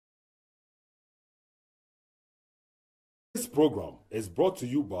program is brought to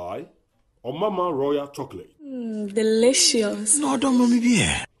you by Omama Royal Chocolate. Delicious. No, don't mommy be.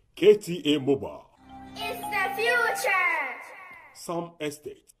 KTA Mobile. It's the future. Sam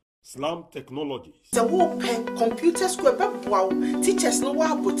Estate. Slam Technologies. The open computer school wow. Teachers no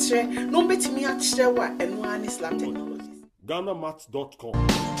wa botre no betimi achrewa eno ani Slam Technologies. GhanaMats.com.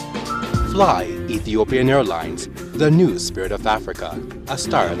 Fly Ethiopian Airlines, the new spirit of Africa, a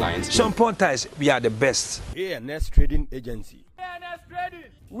Star Alliance. Some pointers, we are the best. ANS Trading Agency. ANS Trading.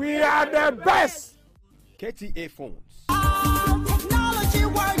 We are the best. KTA Phones. Technology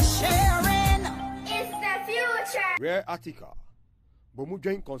worth sharing. It's the future. Rare Attica.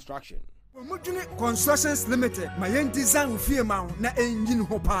 Bomujoin Construction. Constructions Limited. My end design fear mount na engine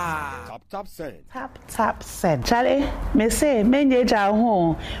hopa. Tap Send. Tap send. Charlie, me say menye ja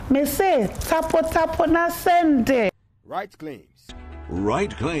ho. Me say tapo na send. Right Claims.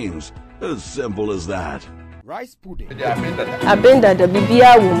 Right Claims. As simple as that. Rice Pudding. Abenda the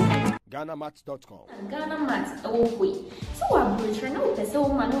bibia wom. GhanaMats.com. Ghana Mats away. So I'm returning now to say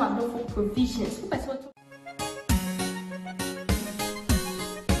woman who have for provisions.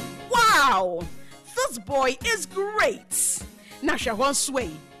 Wow, this boy is great. Nasha one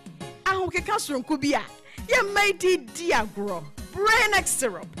sway. Ahoke kasrum kubia. Ye made it diagro. Brain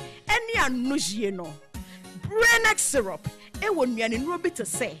syrup. Any anujie no. Brain syrup. E won me an robi to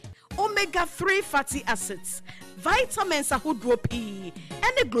say. Omega-3 fatty acids, vitamins ahodopi,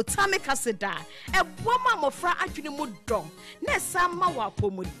 and the glutamic acid. A woman mofra adwene mu dom. Na sama wa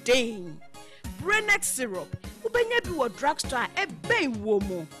pomodin. Brain syrup. Ubenya bi wo drugstore e ben wo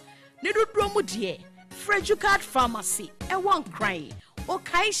mu. Ne dodro mu de Frejucard Pharmacy e won cry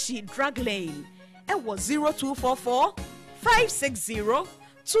Okaishi Drug Lane e wo 0244 560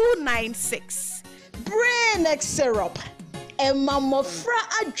 296 Brain syrup e mamofra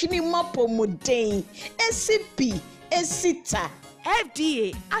adwini mapomuden SCP esita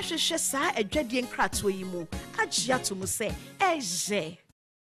FDA ahwehwe saa adwadie nkrato yi mu agya to mu se eje.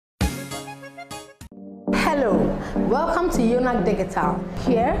 Hello, welcome to Unauthorized Digital.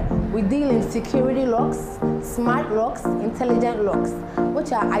 Here, we deal in security locks, smart locks, intelligent locks,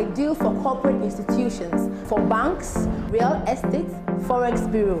 which are ideal for corporate institutions, for banks, real estate, forex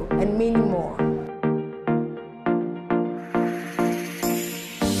bureau, and many more.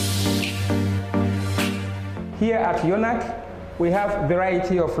 Here at Unauthorized, we have a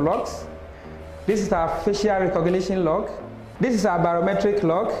variety of locks. This is our facial recognition lock. This is our barometric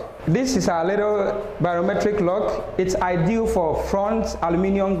lock. This is our little barometric lock. It's ideal for front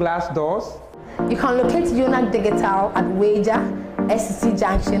aluminum glass doors. You can locate Unauthorized Digital at Wager, SCC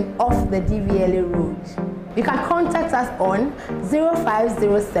Junction off the DVLA Road. You can contact us on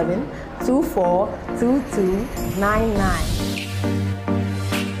 0507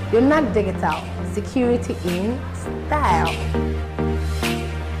 242299. Unauthorized Digital, security in style.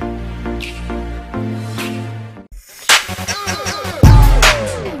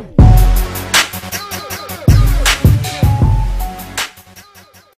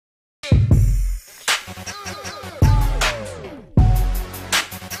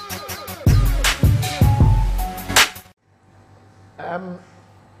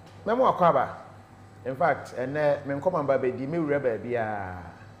 Memo akwaba. In fact, me come baby di me wura baby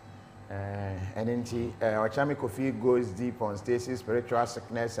Okyeame KOFI goes deep on Stacy'S spiritual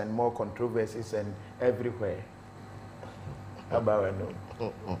sickness and more controversies and everywhere. About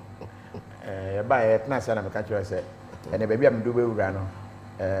no. By it na sana me ka kire say. And baby am do be wura no.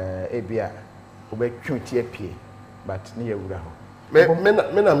 Ebia obetwuti apie but ne ye wura ho. Me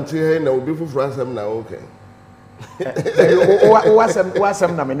na mtie na obi fufu asem na okay.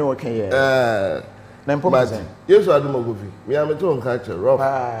 Wasam na me no okay ye. Na mpo ma say. Yesu adum KOFI. Me am to nka kire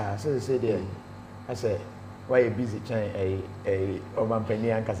rough. Say there. I say why you busy chain a omampani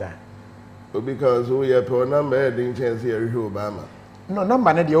ankasa. Because we are per number heading chance here Obama. No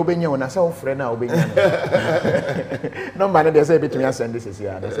number na dey obenya wona say wo frɛ na obenya. Number na dey say betumi asend this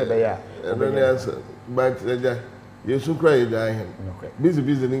here. They say be ya. But Yesu cry him. Busy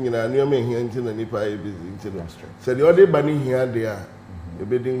ni nyina no me hia nti na nipa e busy nti no. Say the other bani hia dey a e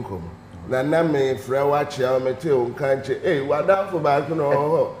be din kom. Na me frɛ wa chia me te o nka nche wada fo ba ko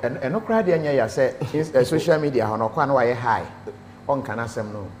no. And no cry dey anya ya say social media ho no kwa na wa ye high. On kana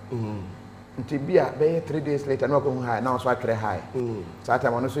sem no. Nti bia be 3 days later no ko high now so atwere high. So that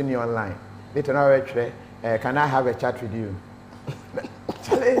time on so ni online. Later now we twere can I have a chat with you?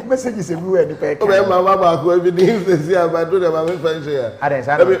 Messages everywhere ni pe. Oh mama ba ko evidence say about do them am find share.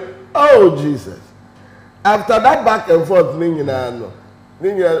 Oh Jesus. After that back and forth ni nyina no. Ni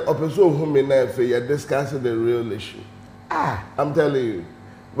nyina opeso hu me na fe you discuss the real issue. I'm telling you.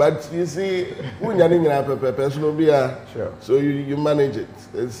 But you see, when you're in a personal beer, so you manage it.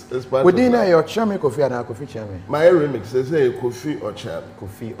 It's part within of your Okyeame Kofi and Kofi Chame. my remix, they say Kofi Okyeame.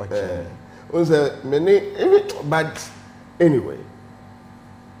 Kofi Okyeame. Many, but anyway,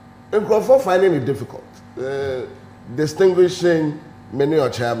 in Crawford finding it difficult. Distinguishing many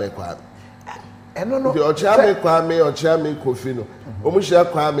Okyeame Kwame. And no, the Okyeame Kofi no. Omushia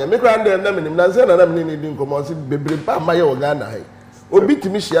Kwame. Me grand dem na menim na say na me ni din komo say bebre pa maye o Ghana hai. Obi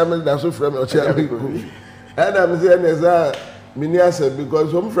timi shia me da so frame Okyeame Kofi. And I'm saying is mini answer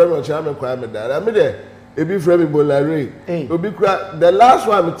because some frame Okyeame Kwame da. Me there ebi frame Bolare. Obi kra the last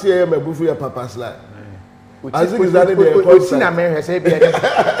one me tie me bufu ya papa slide. I think is that the concern na me say be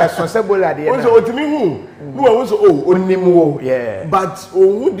responsible at the end. So otimi hu. No one so onimu yeah. But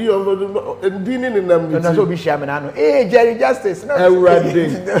who di over dinin in them. No so be shia me na no. Jerry Justice no.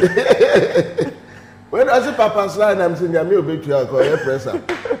 When I say Papa Slide, I'm saying I'm your big call your presser.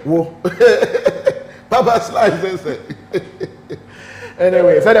 Whoa. Papa Slide say.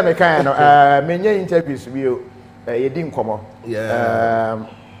 Anyway, so that me kind many interviews you didn't come on. Yeah.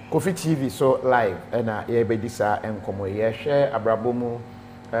 KOFI TV so live and yeah be this and come here share abrabomu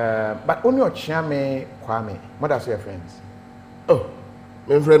but only Okyeame Kwame. What are your friends? Oh,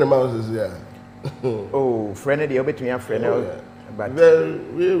 my friend Mouse is here. Oh, friend the between your friend. But we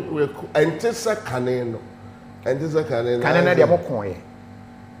antisa kaneno. Antisa kaneno. Kanena dia mo kon ye.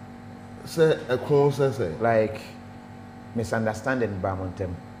 Say a kon say like misunderstanding ba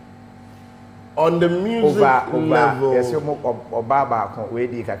montem. On the music level. Yes, you Obaba kon we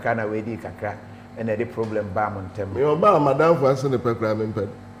di kakra na we di kakra and the problem ba montem. Me oba madam for say the pekra me mped.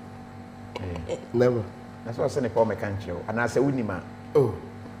 Never. That's what I say Paul Mekancho and I say unima. Oh.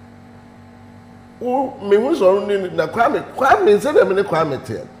 Me who so na Kwame say dem ne Kwame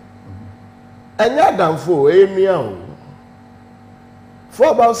tell. Enya damfo emia o.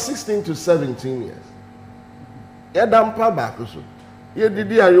 For about 16 to 17 years. Ya dampa back so. Ye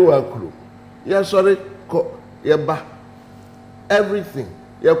didi ayo akuro. Ya sorry ko ye ba. Everything.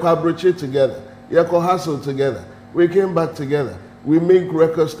 Ye collaborate together. Ye co hustle together. We came back together. We make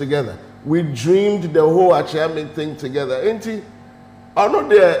records together. We dreamed the whole Okyeame thing together. Ain't it? I know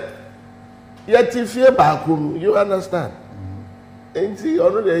there. Yet if you back home, you understand. Ain't he? I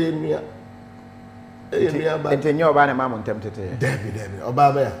know there in me. And then you're buying a mom on tempted. Debbie,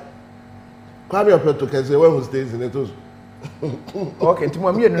 Obama. Kwame Opeto can say when who stays in it. Okay,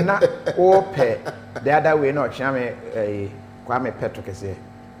 to me, you're not all pay. The other way, not Okyeame Kwame Petro can say.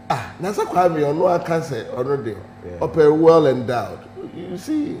 Ah, Nasa Kwame, or no, I can't say already. Ope well endowed. You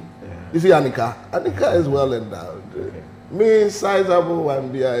see, Anika. Anika is well endowed. Me, sizable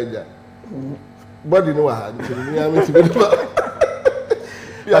one behind that. But you know what happened to me? I'm to be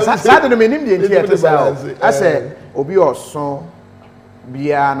Saturday, me name the entire I said, Obi or son,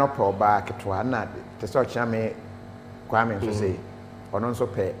 Bia no pro back to another. The search Okyeame Kwame to say, or non so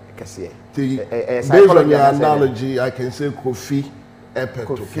pay Cassia. Based on your analogy, I can say Kofi Epe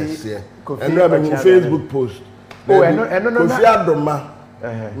to Cassia. And then Facebook post. Oh, and no, Kofi Adoma.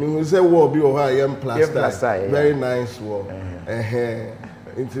 Me say, "War be over I am plaster." Very nice war.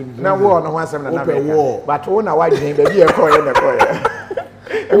 Now war no one seven war. But one a white name baby a call in the call.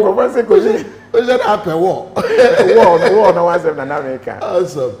 And go say Kofi. Is that after war? War no one seven America.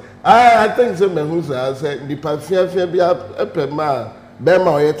 Awesome. I think so. Me who say the fear be a ma.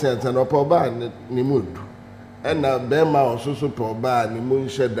 Bema oyete and opo ba ni mood. And na bema also po ba ni moon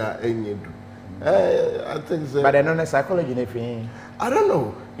sheda enyedu. I think so. But I don't know psychology anything. I don't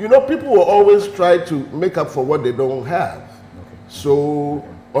know. You know, people will always try to make up for what they don't have. Okay. So,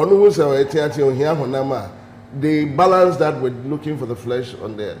 they balance that with looking for the flesh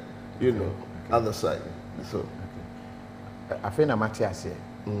on the, other side. So, I think I'm Matthias here.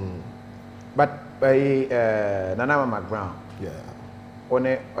 But by Nana McBrown, yeah, one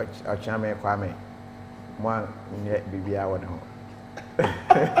Okyeame Kwame, one Bibia one.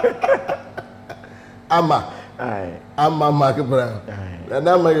 Ama. Ama Mark Brown.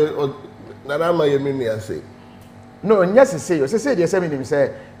 Nanama Yemini say. No, yes, say you say the same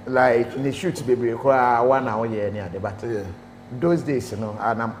say like in the shoot baby 1 hour here near the but those days, and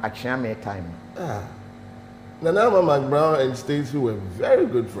I'm Okyeame time. Nanama Mark Brown and Stacy were very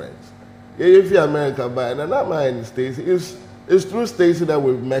good friends. If you America by Nanama and Stacy, it's through Stacy that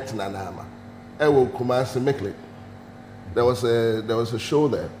we've met Nanama. I will Kumasi Mekle. There was a show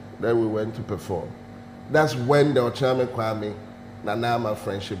there that we went to perform. That's when the Okyeame Kwame Nanama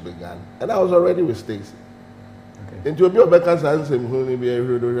friendship began. And I was already with Stacy. Okay. Into a bit of Becca's answer, who be a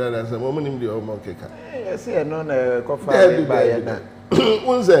hero, and some woman in the Omo Keka. Yes, I know the coffee by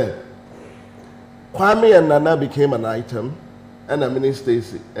Kwame and Nana became an item, and I'm in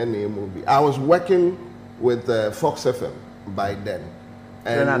Stacy and a movie. I was working with Fox FM by then.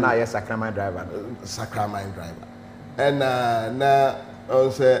 And now you're Sacramento driver. Sacramento driver. And now I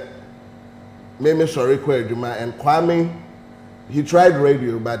say, maybe sorry, and Kwame, he tried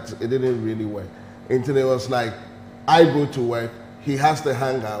radio, but it didn't really work. Until it was like, I go to work, he has to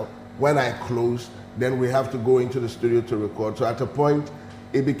hang out. When I close, then we have to go into the studio to record. So at a point,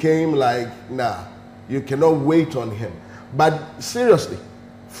 it became like, nah, you cannot wait on him. But seriously,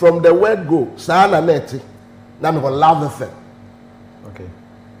 from the word go, Sana Neti, now we love FM. Okay.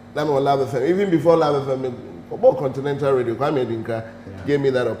 Now we love FM. Even before Love FM, about Continental Radio, Kwame Dinka gave me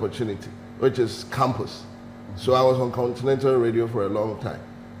that opportunity, which is campus. So I was on Continental Radio for a long time.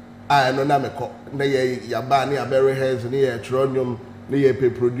 I know Nameko, Yabani, Aberry Heads, near Tronium, near pay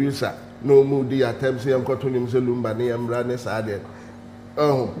producer, no moody attempts, I'm Cotonium Zelumba, near Branes Aden.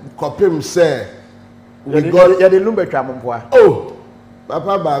 Oh, Copim say, we got the Lumber Tramumqua. Oh,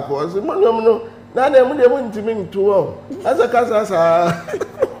 Papa back was no, now they went to me too. As a casa,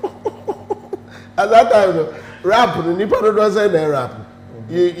 at that time, rap, Nipado doesn't rap.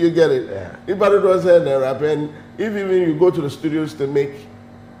 You get it? Yeah. Nipado doesn't rap, and if even you go to the studios to make,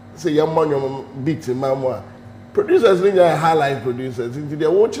 say, your money beats in Mamma, producers, highlight producers, into their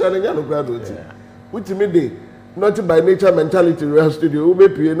watch and young graduates. Which me, not by nature mentality, real studio, who may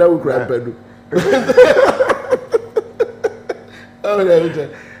pay now, crap.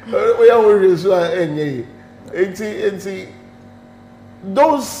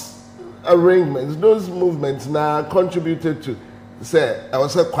 Those arrangements, those movements now contributed to say I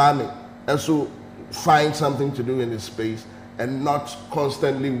was a Kwame and so find something to do in this space and not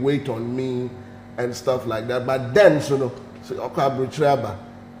constantly wait on me and stuff like that. But then so Okabrutraba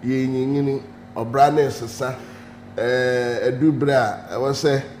yini obrane sesa edubra I was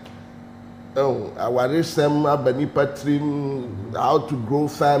say oh, our Bani Patrim, how to grow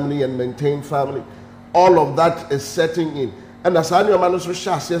family and maintain family, all of that is setting in. And as I know, man, so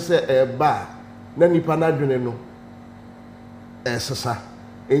shas say bar, nani panaduneno, sasa.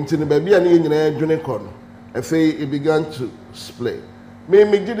 Into the baby and in Junicon, it began to split. Me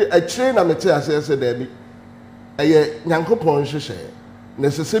did a train a meter, said Debbie, a yanko ponche,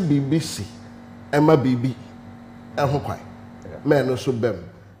 necessary BBC, Emma BB, and Hokai, man, also bem.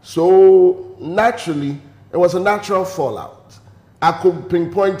 So naturally, it was a natural fallout. I could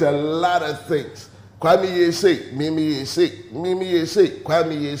pinpoint a lot of things. Kwame ye say, Mimi ye say, Mimi ye say,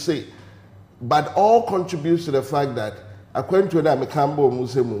 Kwame ye say. But all contributes to the fact that according to that, Mekambo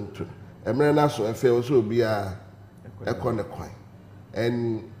Musemuntu, and Merenaso and Fair also be a corner coin.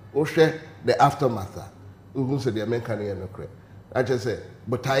 And Oshe, the aftermath, who said the American and the I just said,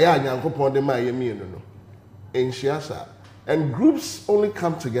 but I am upon the Miami, in Shiasa. And groups only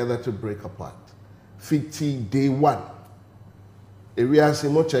come together to break apart. 50 day one. Area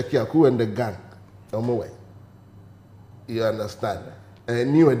Simo Chekiaku and the gang. You understand? A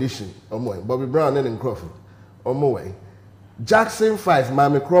new edition. Bobby Brown and Crawford. Jackson 5,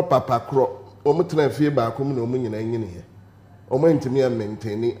 Mami Crop, Papa Crop. Omutran Fiba Kumun here. To me and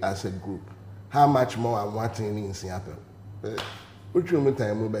maintaining as a group. How much more I'm wanting in Seattle? Which room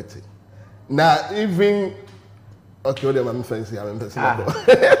time will better. Now, even. Okay, I'm fancy. I'm fancy.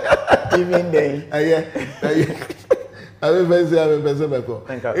 Even day. I'm fancy. I'm fancy.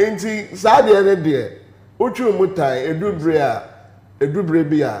 Ain't Saturday and day. Uchu mutai edubrea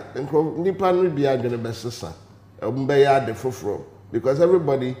bia nipa no bia dwene besesa. Mbeya de foforo because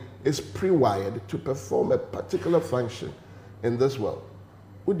everybody is pre-wired to perform a particular function in this world.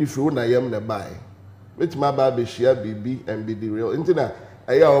 Udi fru na yam na bai. With my baby share BB and be the real. Intina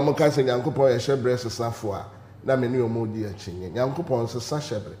aya omo ka se Nyankopon ye hyebre sesafo a na me ne omodi a chinye Nyankopon sesa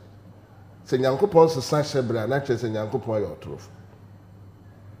hyebre se Nyankopon sesa hyebre na che se Nyankopon ye otorofo.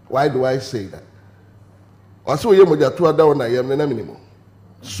 Why do I say that? Also ye moja to ada na yam na minimum.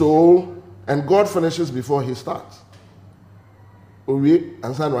 So and God finishes before he starts. Owie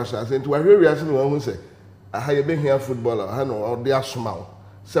ansan wa sha say nti wa hwe ase no hu say aha ye be hia footballer ha no o de asoma wo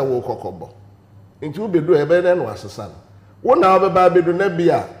say wo kokobo. Nti wo bedu e be no asesa no. Wo na wo be ba bedu na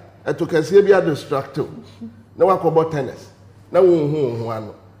bia etokase bia distracted. Na wakobo tennis. Na wo hu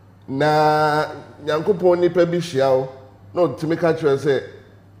ano. Na Nyankopon nipa bi hia wo. Na otimika kire say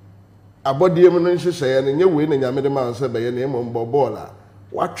abodie mu no nhyehyɛ ne nye we na nyame de ma nso be ye na emo mbo ball a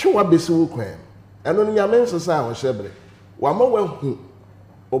watwe wa besi wo kwan. Eno no nyame nsesa a wo hyebre. Wa ma wa hu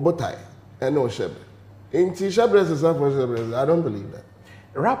obotai ene o hyebre. Enti hyebre sesa for hyebre. I don't believe that.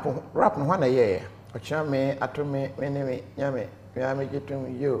 Rap no hwana ye. Okyeame atome me nyame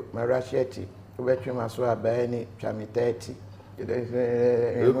jetum yo marasheti ubetwe maso abae ni twame 30.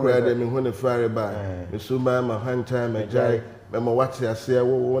 You cried me when the fire by. The Suba, my hand time, a jai, Memo what you say,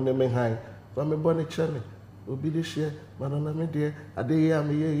 one me high. But me bonnet channel. Obi this year, but on me dear, a day I'm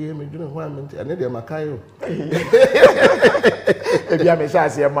here, me doing one minute, and then Makayo. If you have a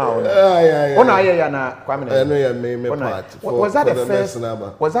chance, your mouth. Yeah. Oh, no, yeah, Kwame. I know you made me part. Was that the first?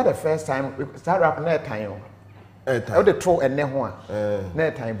 Was that the first time we started rapping that time? Oh, the troll and never one.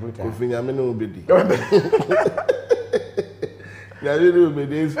 That time, brutal. If you know, be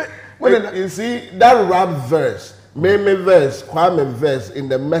you see that rap verse, Meme verse, Kwame verse in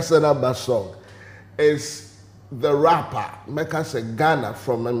the Messenaba song is the rapper, Meka se Ghana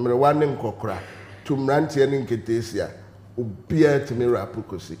from Mrewani Nkokra to Mranti and Nketesia, who bear to me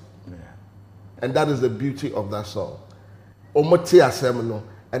rapukosi. And that is the beauty of that song. Omoti asemno,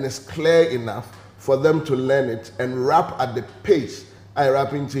 and it's clear enough for them to learn it and rap at the pace I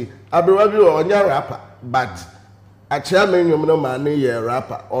rap into. Abiwabi or onya rapper, but Okyeame no man ye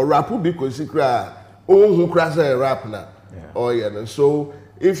rapper or rapu because he cry who crash a rap now. Oh yeah. So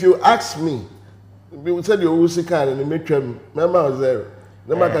if you ask me, we said you will kind and make them remember I was there.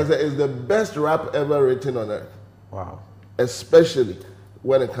 The man can say it's the best rap ever written on earth. Wow. Especially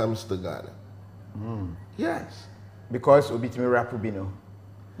when it comes to Ghana. Yes. Because Obitimi rap will be no.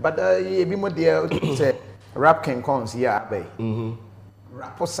 But you be more dear say rap can comes here bay.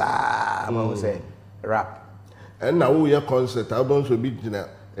 Rap say rap. And now we are concert albums will be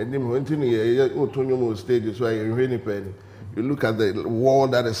and then when you stage so you really penny. You look at the wall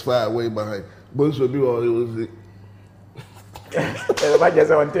that is far away behind. Bones will be all it was. Yeah,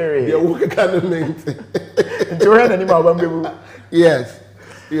 what kind of mean? Yes.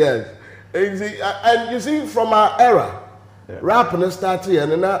 And you see, from our era, rap and started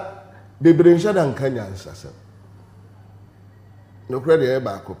and then they bring Shadan Kenya and Sasa. No credit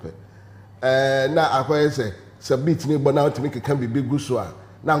back up. Now I say, submit me, but now to make it can be big Guswa.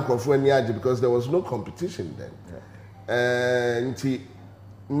 Now because there was no competition then. And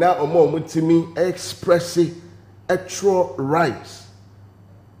now a moment to me expressing actual rights.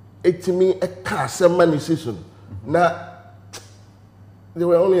 It to me a cast money season. Now there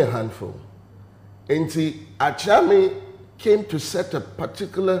were only a handful. And Okyeame came to set a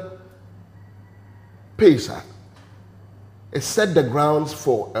particular pace. It set the grounds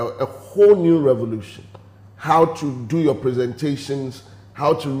for a whole new revolution. How to do your presentations,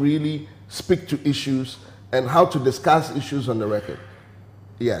 how to really speak to issues, and how to discuss issues on the record.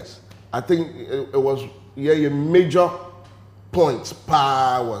 Yes, I think it was a major points.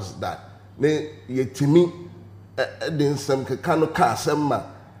 Was that? To me, then some kind of kasema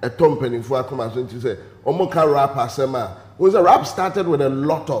a company for come as to say, Omoka rap asema. Was a rap started with a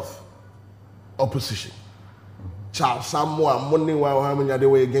lot of opposition. Charles Samoa, money while how many they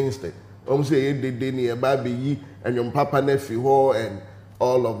were against it. Say they near baby and your papa nephew and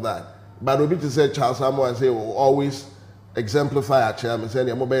all of that. But Obi to say Charles Samoa say will always exemplify Okyeame say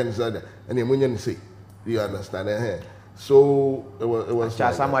your mobile inside and your money say. You understand? So it was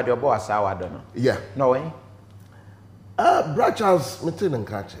Charles Samoa your boss I don't know. Yeah. No way. Brad Charles Metin and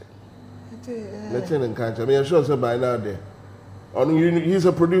catch it. Metin and catch it. I mean I'm sure so by now there. He's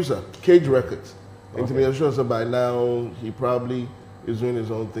a producer, Cage Records. And to me sure so by now he probably is doing his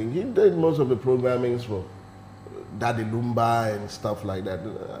own thing. He did most of the programmings for Daddy Lumba and stuff like that.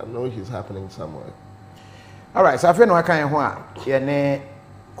 I know he's happening somewhere. All right, so I feel no I can't want. Yene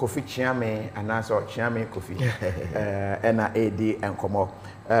KOFI Okyeame and also Okyeame KOFI. NAAD and Komo.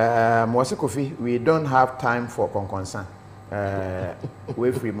 Mwase KOFI, we don't have time for concern.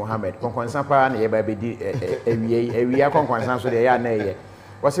 We free Mohammed. Concern pa na yeba be di we are concern so they are na ye.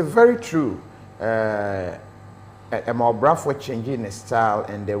 Was it very true? A more brave changing the style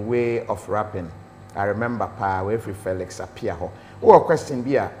and the way of rapping. I remember pa we free Felix appear ho. Who question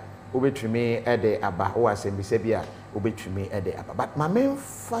be a to me at the aba who was in Bisabia to me at the aba. But my main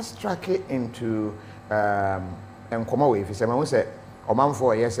first track into and come away if you say I say or man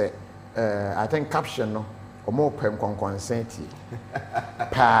for yes I think caption no or more pen consent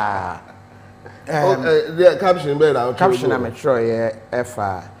pa the caption better caption I'm sure yeah F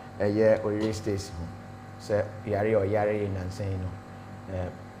a year or Stacy'S say yari or yari and saying no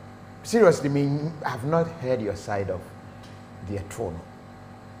seriously mean I've not heard your side of the throne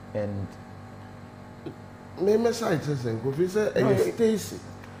and me side saying KOFI say Stacy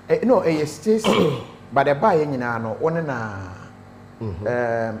no Stacy but the buy you know one na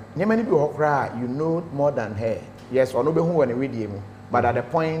many people cry you know more than her yes or no be who when we demo but at the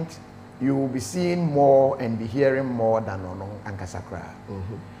point you will be seeing more and be hearing more than ono ankasakra.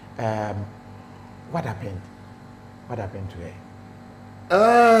 What happened to her?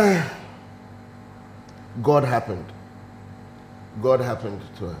 God happened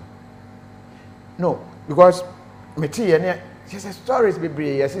to her. No, because Just stories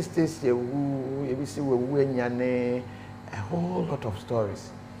bebree. Your sisters, you see we a whole lot of stories.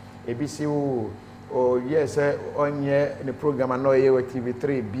 ABC oh yes, on the program I know you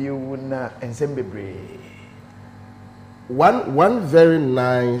TV3 Biuna and Sembebre. One very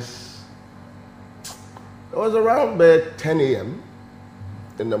nice. It was around 10 a.m.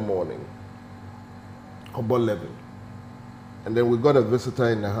 in the morning, about 11, and then we got a visitor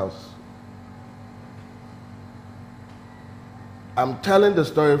in the house. I'm telling the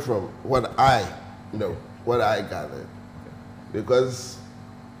story from what I know, what I gathered, because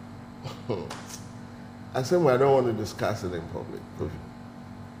I said, well, I don't want to discuss it in public.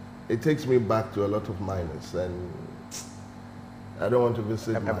 It takes me back to a lot of minors, and I don't want to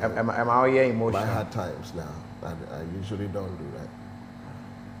visit my hard times now. I usually don't do that.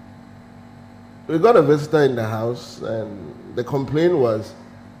 We got a visitor in the house, and the complaint was,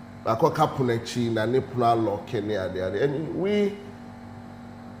 and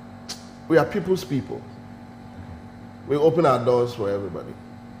we are people's people. We open our doors for everybody.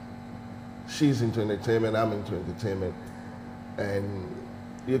 She's into entertainment, I'm into entertainment. And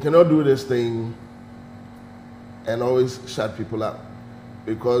you cannot do this thing and always shut people up,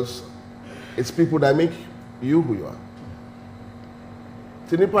 because it's people that make you who you are.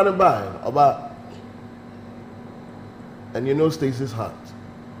 And you know Stacy's heart.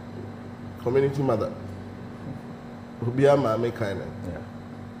 Community mother.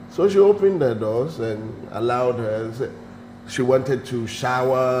 So she opened the doors and allowed her. She wanted to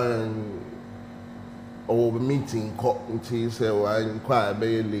shower and meeting until say, well, I'm quite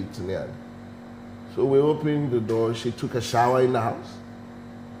very late tonight. So we opened the door. She took a shower in the house.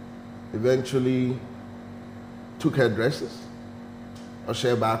 Eventually took her dresses. Or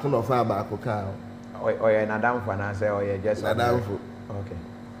she back on far back cow. Or you're not down for an answer, or you're just not down for. Okay.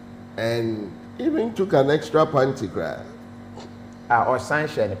 And even took an extra panty cry. Or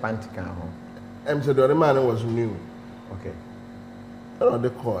sunshine panty can home. And so the man was new. Okay. Oh,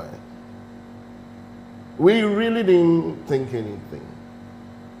 the coin. We really didn't think anything.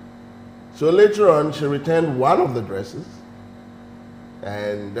 So later on, she returned one of the dresses,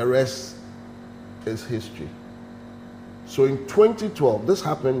 and the rest is history. So in 2012, this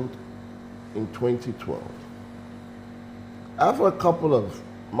happened in 2012. After a couple of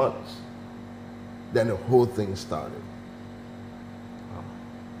months, then the whole thing started.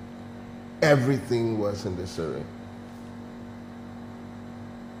 Everything was in this area.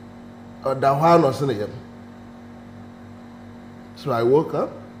 So I woke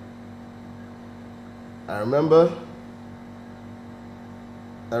up. I remember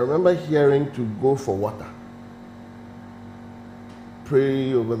hearing to go for water.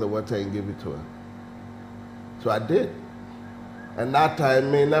 Pray over the water and give it to her. So I did. And that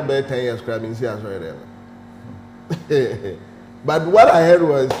time, I not be 10 years crying, but what I heard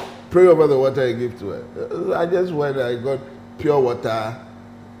was pray over the water and give to her. I just went, I got pure water.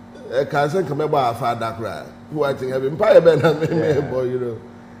 I can't say come about a father cry. Who I think have been boy, you know.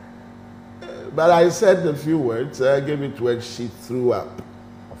 But I said a few words. I gave it to her. She threw up.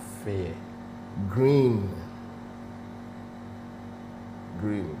 Fear. Green.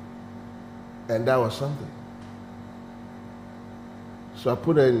 And that was something. So I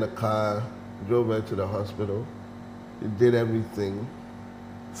put her in the car, drove her to the hospital. It did everything.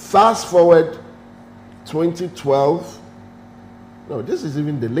 Fast forward 2012. No, this is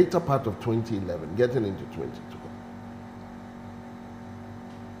even the later part of 2011, getting into 2012.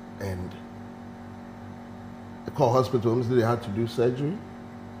 And the call hospital, they had to do surgery.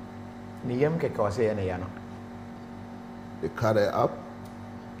 They cut her up.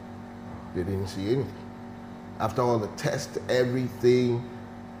 They didn't see anything. After all the tests, everything,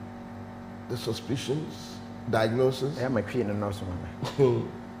 the suspicions, diagnosis.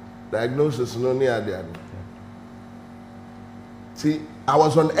 Diagnosis, no near the other. See, I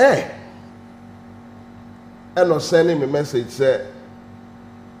was on air and was sending me a message, said,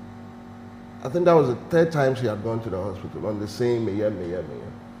 I think that was the third time she had gone to the hospital on the same year.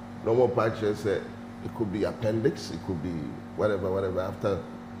 No more patches said it could be appendix, it could be whatever, after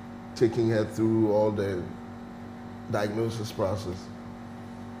taking her through all the diagnosis process.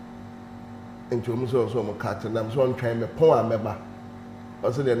 And to me, so I'm cut and I'm so I'm trying to pour a member.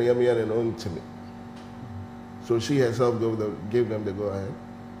 I said, and own to me. So she herself gave them the go ahead.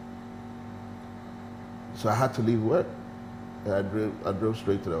 So I had to leave work. And I drove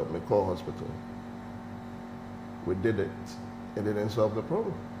straight to the McCall hospital. We did it. It didn't solve the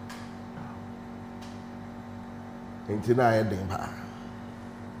problem. Until I had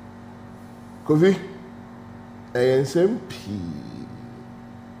KOFI,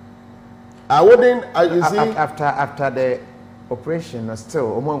 I wouldn't, you see. After the operation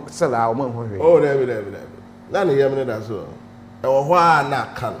still our mom. Oh, there. None of them that's all. Why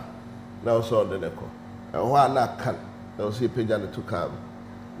not can? Now saw the neco. Why not can? Now see Pejana to come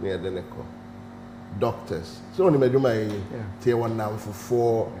near the neco. Doctors. So only made my tier 1 now for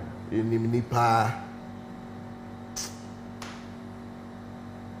 4 in Nipa.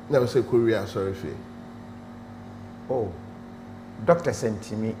 Never say Korea, sorry for. Oh, doctor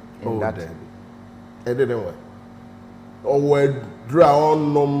sent me in that. I didn't want. Or were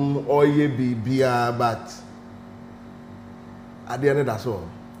drown or ye be beer, but at the end that's all.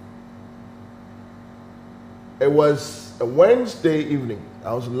 It was a Wednesday evening.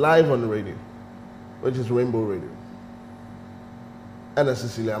 I was live on the radio, which is Rainbow Radio. And a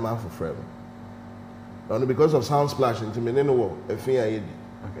Cecilia, I'm out for forever. Only because of sound splash into me, no, a thing I did.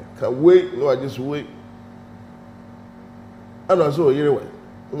 Okay. Can wait, no, I just wait. And also, you know,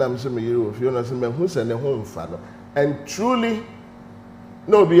 and I'm saying, you know, who sent the home father. And truly,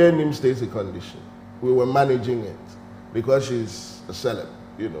 no, be any name Stacy's condition. We were managing it because she's a celeb,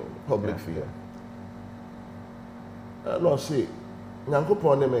 you know, public figure. No, see, Nanko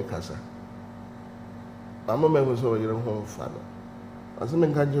Pone me casa. My mom was over your home father. I said,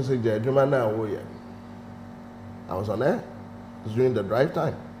 I can't just say, I was on air. It was during the drive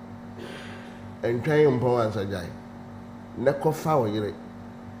time. And trying to answer Jai. Neko fa o yire.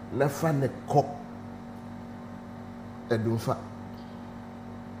 Nefa neko. Edunfa.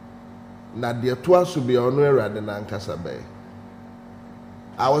 Na de to aso be ono erade na nkasa be.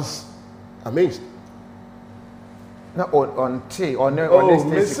 I was amazed. Na on Stacy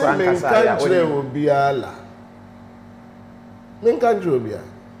nkasa ya obiala. Men kanjre obia.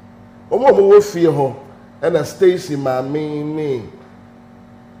 Omo wo fie ho. And Stacy mami ni.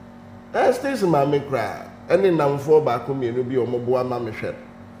 Stacy mami cry. Any nam for back me no be omoboa mami hwe.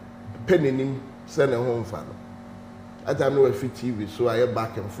 Penny send a home fan. At time no fit TV, so I get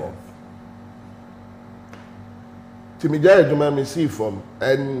back and forth. Timijaya Juma me see from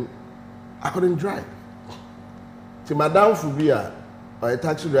and I couldn't drive. To Madame Fubia, my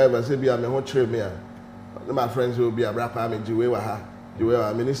taxi driver said, "Be a me ho chere me a." My friends will be a rapper me jiwe wa ha. Jiwe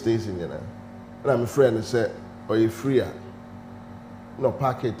wa many stays in you. And I'm a friend and said, "Are you free? No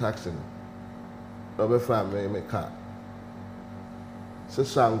parking taxi. No be fine me car." So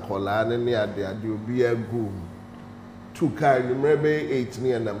sang kola and near there do be a goom. 2 cars, you remember 8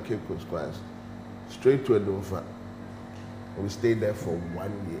 near them Cape Coast Squares. Straight to a Donfa. We stayed there for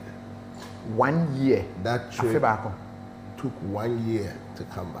 1 year. 1 year? That trip took 1 year to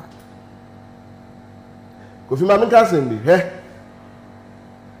come back. Kofi Mami Kasimbi,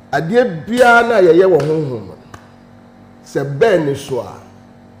 Adie bia na yeye wo honhom. Se ben ni so a.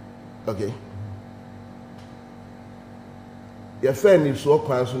 Okay. Ye fe ni so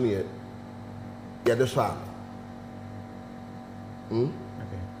kwan so ne ye de so a. Okay.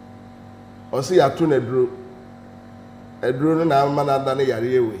 Osi ya to na duro. Eduro no na ama na da ne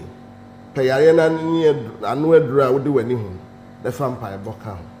yare ewe. Pe yare na ni anu eduro a wo de wani hu. The vampire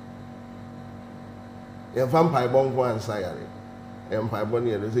boka ho. Ye vampire bonko ansa yare. Empire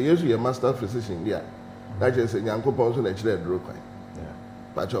Bonnie, they say, yes, you're a master physician. Yeah. That just saying, Uncle Ponson, a children drew quite.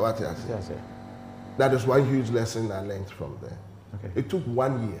 But what I say. That is one huge lesson I learned from there. Okay. It took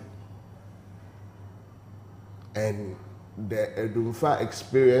 1 year. And the Edunfa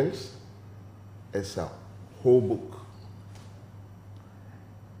experience is a whole book.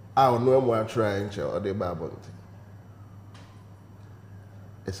 I don't know what I'm trying to or the Bible.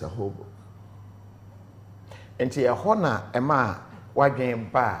 It's a whole book. And to a honor, Emma. Wadwen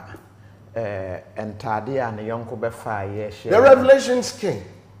ba entade a ne yonko be fa ye share. The revelations came.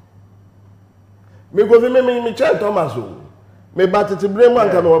 Me go me Charles Thomas o. Me batete bremu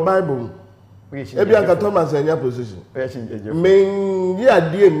anka no Bible. Ebi anka Thomas anya position. Me ye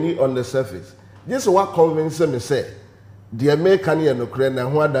ade ni on the surface. This what convince me say the American ye no kre na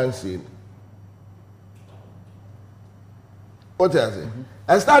ho adanse. What I say?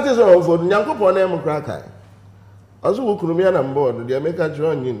 I started so for Nyankopon na em kra kai. Also, we could be on board. The American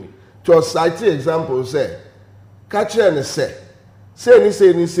journey to cite example say, catch and say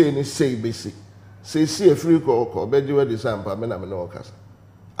basic. Say, see a free call, bed you were the sample,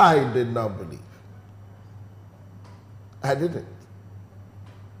 I did not believe. I didn't.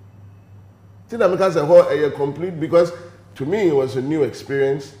 Till America said, a complete, because to me it was a new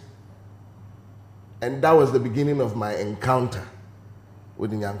experience, and that was the beginning of my encounter with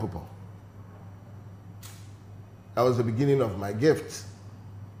the Nyankopo. That was the beginning of my gift,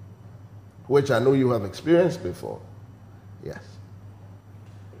 which I know you have experienced before. Yes.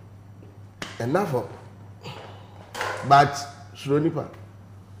 Enough of. But Shronipa.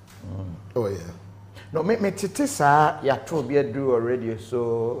 Oh, yeah. No, me tete sa ya to be do radio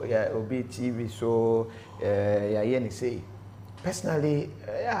so ya obi TV so ya yen say personally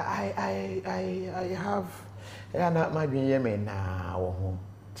I have na my dream na wo ho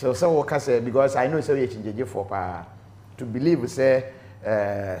so what can say because I know say you change for pa to believe say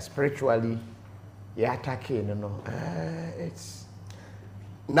spiritually you attacking it's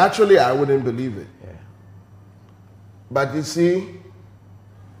naturally I wouldn't believe it. Yeah. But you see,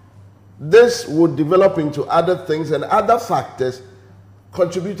 this would develop into other things and other factors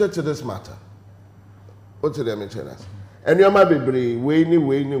contributed to this matter. What did I mention us? And you might be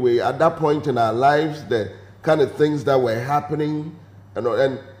way at that point in our lives, the kind of things that were happening,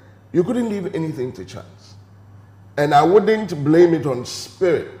 and you couldn't leave anything to chance. And I wouldn't blame it on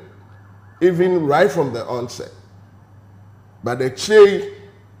spirit, even right from the onset. But the change,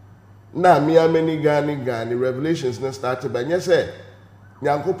 na many gani revelations na started by yes say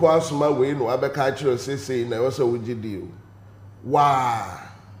nyankopo asoma we no abeka kire say na we say wugidi o wa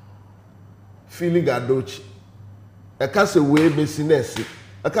feeling adochi e ka say we business e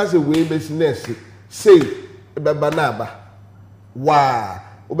ka say we business say e beba na aba wa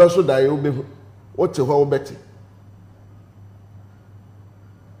obeso dai obehu wote ho obeti.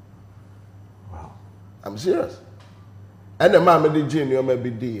 Wow, I'm serious. And the man made the gene you may be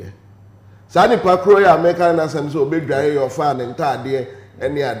there. Sani pakro ya American na sem so be dwan your fan ntade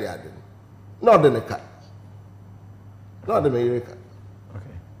any ade. Not the car. Not the America.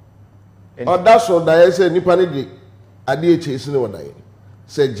 Okay. Or that's what I say nipa ne di ade chase ne wodai.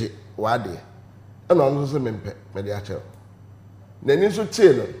 Say je wade. And on so mempe me dey ache. Na ni so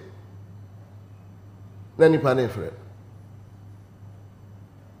tie no. Na nipa ne frɛ.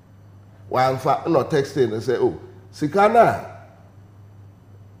 Wa amfa no texting and say oh Sikana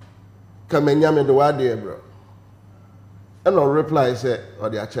kamenya me do wade bro. And no reply say or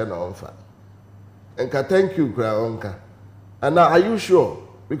the channel on fa. Enka thank you kra onka. And now are you sure?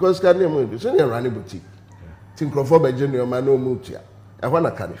 Because can name so you run boutique. Tinkrofo be junior man no mutia. E ho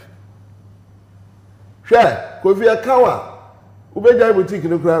na kanif. Hwe KOFI akawa. Ubeja boutique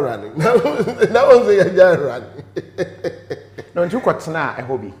no kra running. Na won say ya running. No ntu kwatena e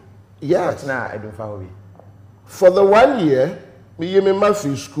hobi. Yes. Na e do fa hobi. For the 1 year, me yemi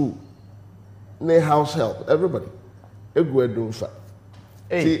mafi school, ne house help, everybody.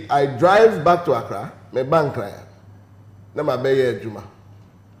 See, I drive back to Accra, me bank client. Na ma beye juma.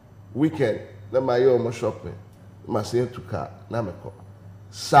 Weekend, na ma yo mo shopping. Ma say to car, na me ko.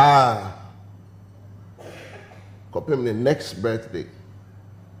 Sa. Kopem the next birthday.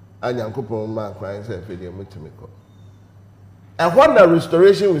 Anyankopon man client say fe dey mo timi ko. And when the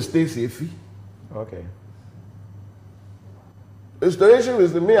restoration with Stacy'S. Okay. Restoration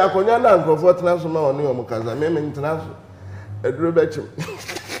is the me akonya na nkrofo tena so ma oni omukaza me tena so eduro bechim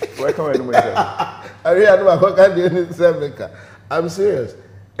welcome to my ari anu akoka de ni semeka. I'm serious.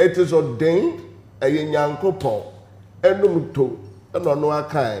 It is ordained ayenyankopon enum to eno no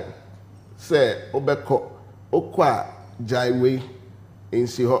akan say obeko okwa jaiwe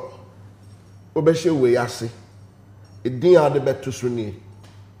ensi ho obehye we ase edin ade beto so ni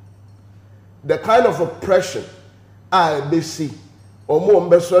the kind of oppression I be see omo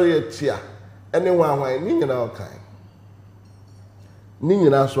mbe sorry etia ene wanwan ni nyina okan ni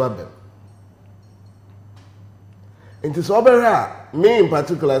nyina so abem enti so obera me in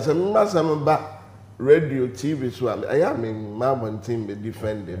particular say masam ba radio TV so am I am in my team be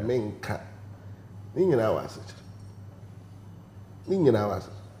defend the main ka ni nyina was ni nyina was.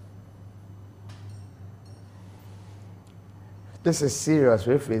 This is serious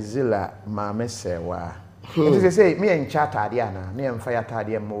with Zilla mama say wa. It is say me en chat adiana me en fire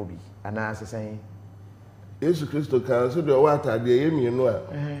tade mobi ana say Jesus Christ kan so de wa tade ye mienu a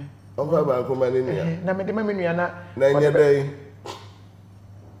ofa ba ko mani nia na me de ma menua na nye dey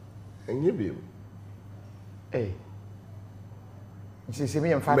enye bi see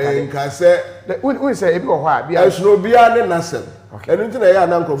me en fire tade me kan say we say e bi ho a bi a no bia ne nasem enu nti na ya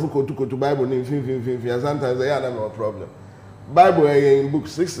na nkofu kotu Bible ni fin sometimes ya na no problem Bible in book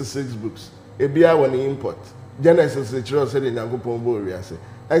 66 books ebia won import Genesis e chiro say the nyankopon bo wiase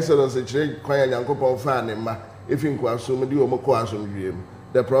Exodus e chiro kwanya nyankopon fa ne ma efinku asom de omoko asom wiem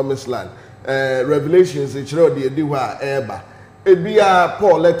the promised land Revelations e chiro de edi ho a eba ebia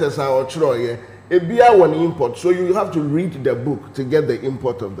Paul letters are o chiro ye ebia won import so you have to read the book to get the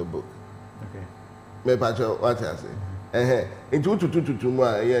import of the book. Okay, me pacho what I say into tutu mu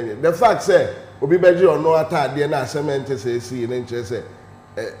a the fact say obi beji ono atade na cement say si ne nche say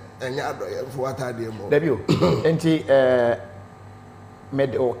enya adoye fo atade mo debio enti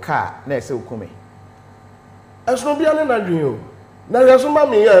med o car na ese okume eso bia ne na dwen o na yeso ma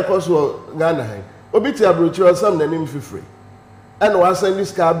me ya ekoso Ghana han obi ti abrochi or some nanim fifre and was send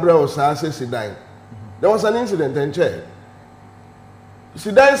this car bro sa sidan there was an incident and chair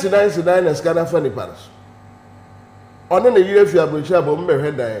sidan na skada fa ni paris ono na yire fi abrochi abo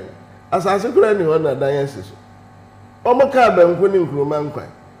mbehwe dan asase kura ni ho na dan asiso omo ka ba nko ni nkroma nkwan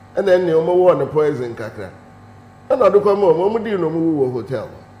na ne omo wo ne poison kakra na odukọ mo di no mo wo hotel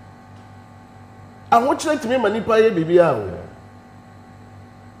aho kire timi manipa ye bibia o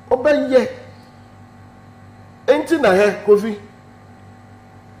obaye enti na he Kofi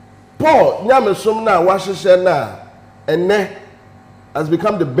Paul nyamesom na wahyehyɛ na ene has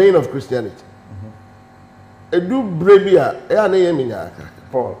become the bane of Christianity. Edu brebia e ana ye minya aka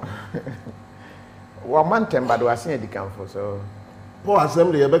Paul wa mantem bado asen edikanfo so Paul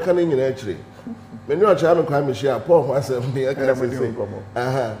asem de ye beka na nyina akire meni o cha no kwa me share Paul ho asem de ye ka se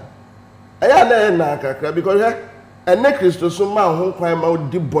aha aya na ye na aka because he ene Kristo so ma ho kwan ma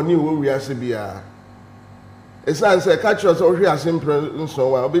di boni wo wiase bia esan se catch us o hwe asem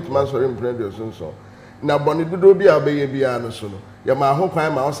nso wa obitima so remprend nso na boni dodo bia obeye bia no so no ye ma ho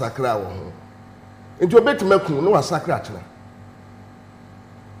kwan ma o sakra wo ho nti obetima kun no wa sakra kira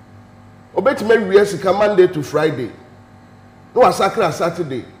obetima wiye sika Monday to Friday no wa sakra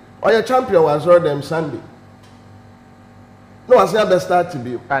Saturday oya champion was all them Sunday no was ya best start to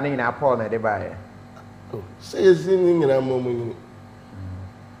be ani na Paul na de bae say is ni nyina momu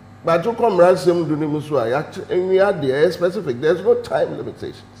but you come ransom do ni muso ya we are there specific there's no time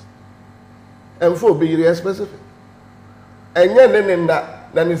limitations and for be very specific enye ne na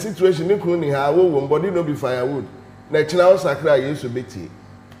the situation ni kun ni ha wo body no be firewood na china o sakra Yesu beti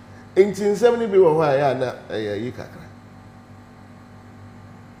enti 70 bi wo ha ya na yi kakra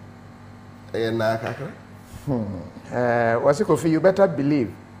na kakra what's Kofi you better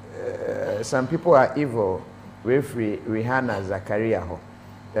believe some people are evil referee Rihanna Zakaria ho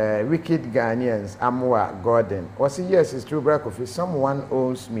wicked Ghanaians Amwa Gordon what's yes it's true brother Kofi someone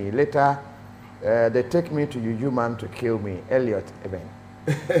owns me later they take me to Unauthorized to kill me Elliot Eben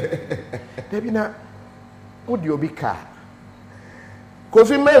Debina would you be car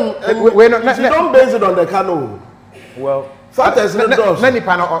Kofi men you don't base it on the canoe well fact is not those many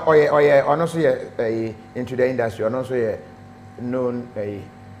pan or also into the industry or also known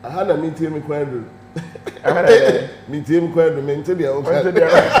I had a meeting with Quadru. Meeting Quadru, mentally. I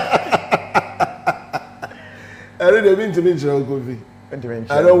didn't mean to mention Kofi.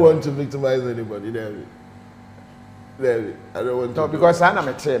 I don't want to victimize anybody. David. I don't want to. No, because I'm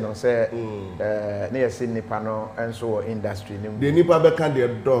a trainer, say, near Sydney Pano and so industry. The Nipa Bekan their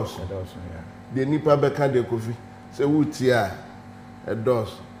doors. The Nipa Bekan their Kofi. Say, Wootia, a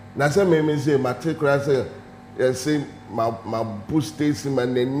doors. Now, some may say, my take, I say, my boost Stacy'S, my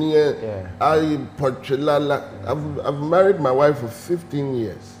near, I Porchelala. I've married my wife for 15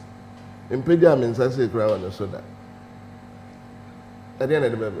 years. In Pedia means I say, cry on the soda. At the end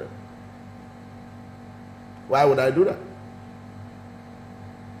of the memory. Why would I do that?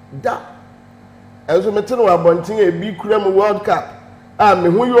 That. And so, I tell you, I'm a big cream World Cup. I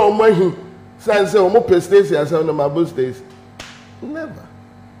mean, who you are making? Say, I'm a Stacy'S, I say, I'm a boost Stacy'S. Never.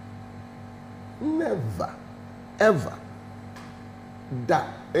 Never. Ever. That.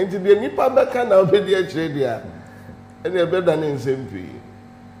 And to be a nipa beka na obedi a trader. And you're better than in Sempi.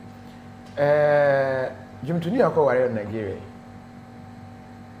 Jumtuni akọware Nigeria.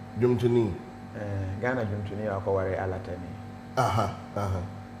 Jumtuni. Ghana Jumtuni akọware Alatani. Aha.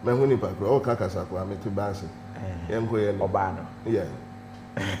 Me huni pa kro o kakasa kwa me tibase. Yenko ye no. Obano. Yeah.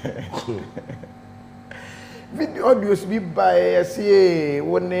 Video audios be by see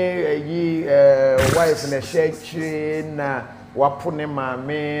one wife na share na wapone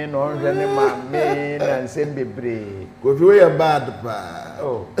maame na onhwe ne maame na nsem bebre go fi we bad pa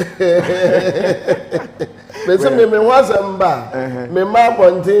oh pese me wasam ba me ma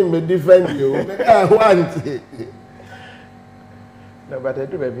pontin me defend you me ka want no but I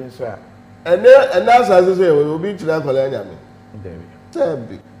do be so and as say we be tira kwala nyame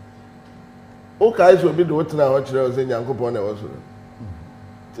David okay so be do tena ho kire o se nyankopon na wo so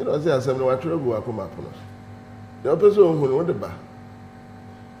ti no se asem no wa twere go akoma pono the person ohun wo de ba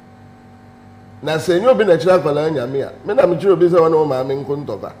na se nyo bi na kire kwala nyame a me na me kire obi se wona wo ma me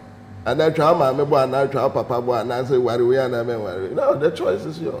nkontoba ana twa ma me bo ana twa papa bo ana se ware we ana me ware no the choice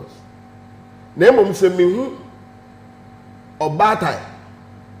is yours na emom se me hu obatai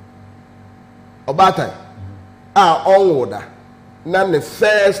a onwoda na the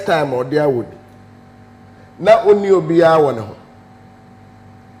first time or there would na oni obi a won ho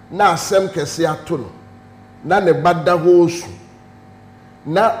na asem kese ato no na ne bada ho su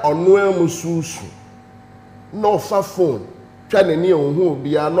na ono amususu na ofa phone twa ne ni ohun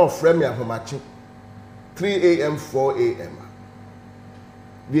obi a na ofre me ahomache 3 a.m., 4 a.m.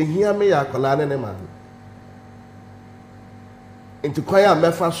 They hear me ya kolane ne man. Into kwaya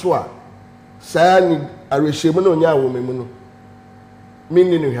mefa so a saa ni arehwemu no nya wo memu no.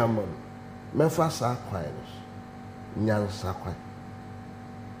 Minni no hwamon. Mefa saa kwan no. Nyansa kwan.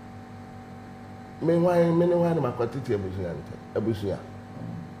 Me why na makwatiti abusuya.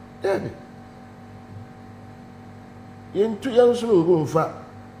 David. Yentu yansunu ngumfa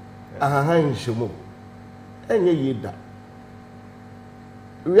ahahan hwemu. Enye yida.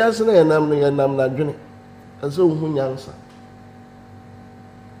 Wiase na yanam na dwene. Ase hu nyansa.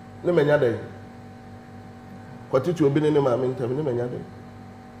 Ne menya dey. Kwatiti obi ne ma mentam ne menya dey.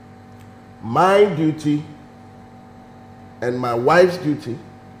 My duty and my wife's duty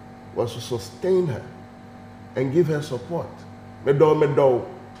was to sustain her and give her support. Medo.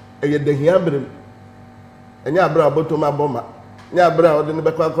 Eye de hiabrem. Enya abra botoma bomba. Nya abra ode ne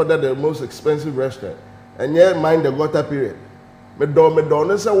bekwa koda the most expensive restaurant. Enya mind the gutter period. Medo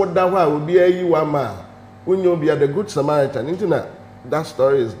no say woda ho a obi ayi wa ma. Unyo be the good Samaritan. Intina that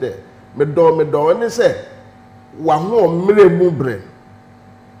story is there. Medo ne say wa ho omre mu bre.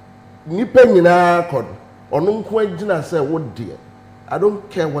 Nipa nyina kod. Ono nko agina say wo de. I don't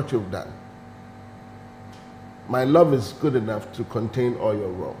care what you've done. My love is good enough to contain all your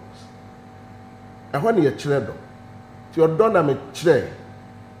wrongs. And when you're children, you're done, I'm a child.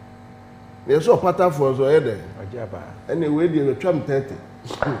 There's no pattern for us already. Anyway, you're 30.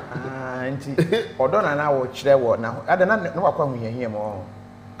 Auntie, or don't allow child now. I don't know what come here more.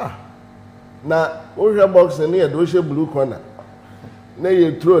 Now, Ocean box and near Ocean blue corner. Now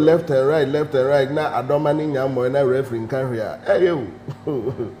you throw left and right. Now I don't manage your more and I referring can here. Hey, you.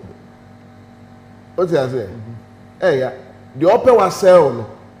 What's that say? Hey, yeah. The upper was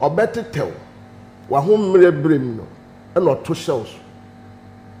sell or better tell. Wahum mere brim no. And not 2 shells.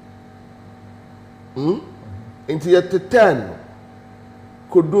 Into yet 10.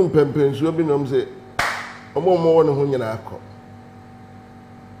 Could do pempens, you be no say. Omo more than when you are.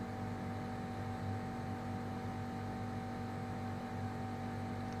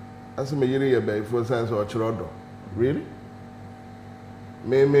 As me yiri ya bay for sense or chirodo. Really?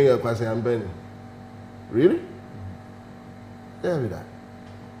 Me ya kwase ambeni. Really? Yeah, with that.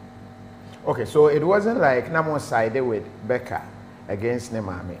 Okay, so it wasn't like Namo sided with Becca against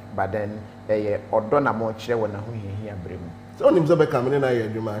Nemami, but then or Donna Moche when I hear Brim. So on himself becoming in a year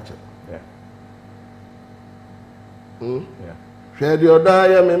match. Yeah. Yeah. Share your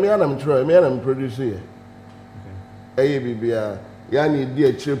diet, me and I'm trying, me and I'm producing. Okay. ABBA. Yani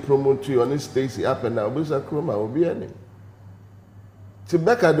dear chill promote you on Stacy's up and down. Busa Chroma will be any.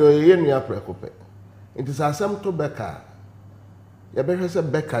 Tibeka do a yen ya precope. It is a sam to Becca. Ya better say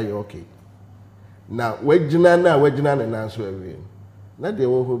Becca, you okay. Now, Wejina and answer again. Not the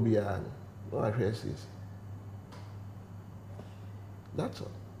one who be an. No, I guess is. That's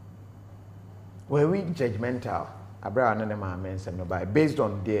all. Were we judgmental? Abraham and my men said nobody based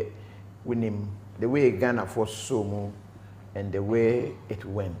on the winning the way Ghana for so more. And the way it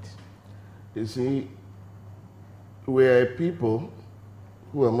went. You see, we are people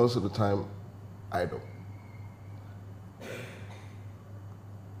who are most of the time idle.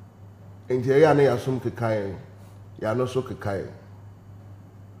 And here you are some kikaye, you are not so kikaye.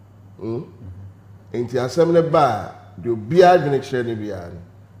 And here some the bar, you be a gonna share the beer,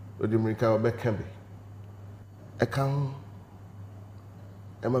 or the America or Beckham. I can't.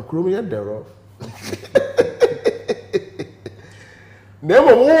 Am I chromia thereof?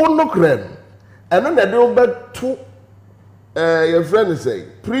 Never won't look red. And then they do back to your friend is saying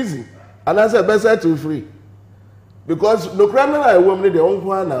prison. And I said best to free. Because no criminal I woman the own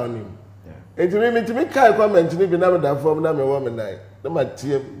one now him. And to me can't come and to me never that form na me woman night. No my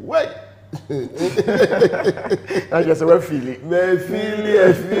team wait. I just a feeling. Me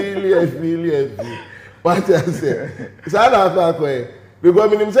feel. What I say. So I don't know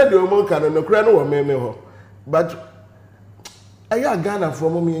because me said the woman can no criminal or me ho. But I Ghana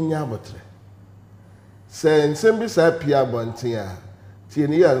from me in Yabotre. Say, Simbi said Pia Bontia,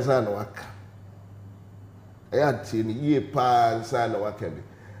 Tini and San Waka. I had Tini ye pa and San Wakabi.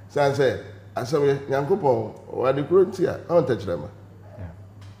 San said, I saw Yankopo, or the Gruntia, I won't touch them.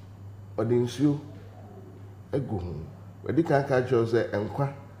 Or the ensue a go home. Where they can't catch us and qua,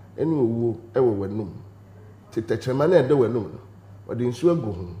 any woo ever went noon. To touch a man at the noon. Or the ensue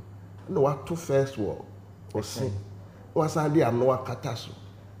go home. No, what to first war or sing. Was I there no kataso?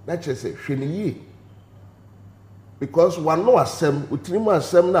 That just say shini because one no asem utrimo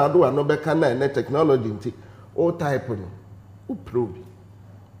asem na do no beka na technology nti all type no who probe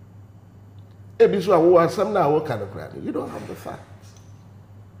e bi so awo asem na awo kan kra you don't have the facts.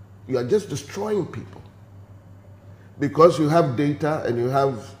 You are just destroying people because you have data and you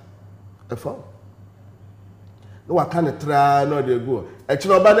have a phone. No, I can't try, no, they go.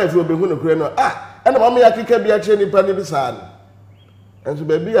 Actually, no matter if you're being no, and mommy, I can't be a chain in Panny San. And so,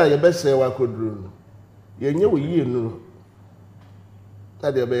 baby, I best say what I could do. You know, you know.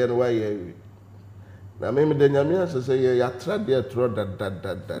 That you're being away. Now, maybe the Yamias say, I tried their throat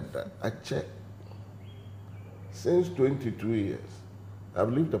that. I check. Since 22 years, I've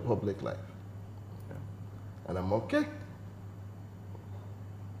lived a public life. And I'm okay.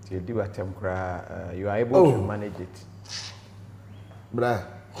 So you do attempt, you are able to manage it. Bruh.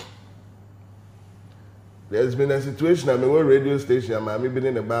 There's been a situation, I'm in a radio station, I'm been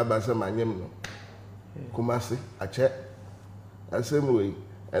in a bar by some man, Kumasi, I check. I say,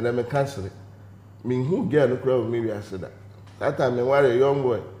 and I'm a cancel it. Me who get no crowd, maybe I said that. That time, I was a young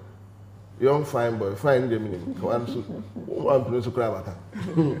boy, young fine boy, fine them in one place to crowd.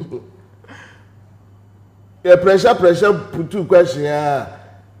 Yeah, pressure, put 2 questions.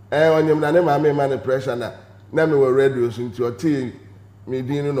 When you're not a man, pressure now. Now me were radio into your tea, me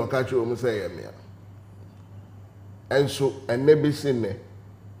didn't know catch you, say, and so, and maybe seen it.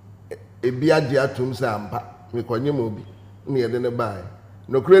 A beer to Msampa, me call you mobi, near the buy.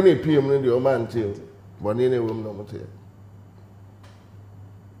 No cranny PM in your man till, but in a room no material.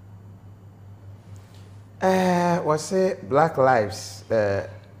 Was say Black Lives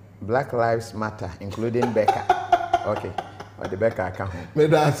Matter, including Becca. Okay, or the Becca account. May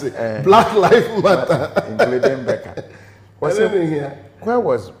I say Black Lives Matter, including Becca. Was it, where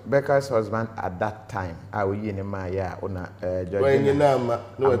was Becca's husband at that time? I will in my on when you know,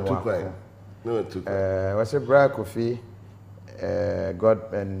 no too quiet. No too quiet. Was it Brother Kofi?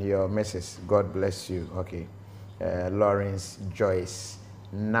 God and your missus, God bless you. Okay. Lawrence, Joyce,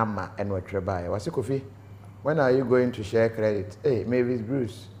 Nama, and what Rebai. Was it Kofi? When are you going to share credit? Hey, maybe it's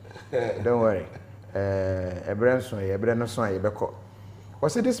Bruce. Don't worry.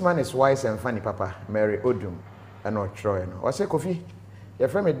 Was it this man is wise and funny, Papa? Mary Odum and not Troy. Was it Kofi? Your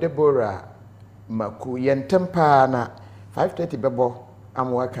friend Deborah Maku Yentempa na 5:30 bebo.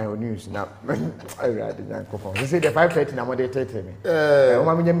 I'm working on news now. I read the They say the 5:30 now. They tell me.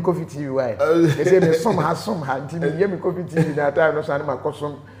 Mama, me KOFI TV. Why? They say me somehow. Me KOFI TV. That time no sani ma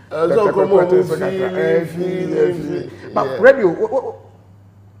custom. But radio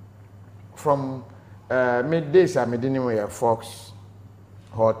from middays I made anyway. Fox,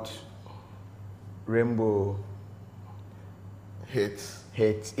 Hot, Rainbow, Hits.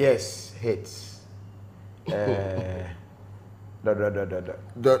 Yes, Hits.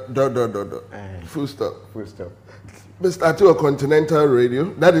 Full stop. Full stop. We started a continental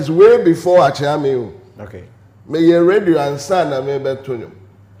radio. That is way before Okyeame. Okay. Me ye radio and sana me betonyo.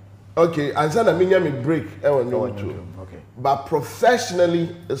 Okay, and sana me break. Okay. But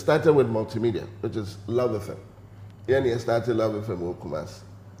professionally, it started with multimedia, which is Love FM. Yeah, I started Love FM with Kumasi.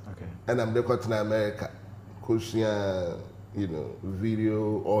 Okay. And I'm there in America. Kushia,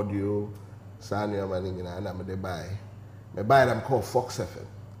 video, audio, Sanya Manning, and I'm there by. I buy them called Fox FM.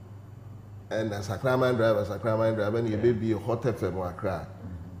 And as a Sacramento driver, and you baby a Hot FM or cry.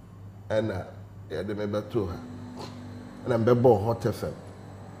 And yeah, they member to her. And I'm member Hot FM.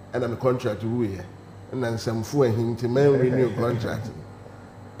 And I'm a contract to here. And then some fool him to man renew contract.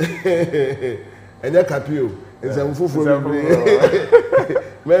 And you capio, and some fool for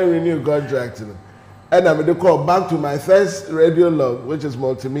man renew contract. And I'm going to call back to my first radio love, which is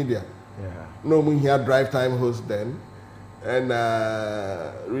multimedia. Yeah. No, we had drive time host then. And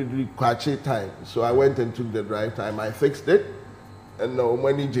really quache time. So I went and took the drive time. I fixed it. And no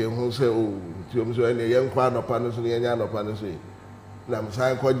money Jim who said, oh, I'm so any young crowd of panels and young panels. And I'm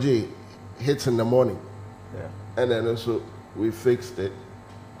saying, J hits in the morning. Yeah. And then also we fixed it.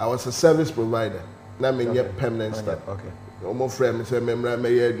 I was a service provider. Now I mean, permanent stuff. Okay. No more friends say, member,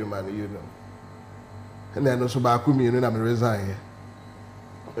 may you money, And then also back with me, and I'm resign.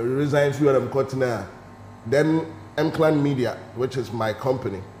 I resign few of them cut now. Then M-Clan Media, which is my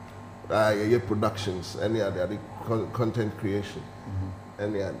company, productions, and the content creation.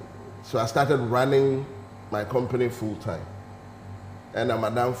 And so I started running my company full time. And I'm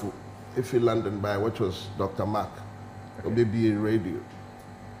a down for Ife London by which was Dr. Mark, BBA Radio.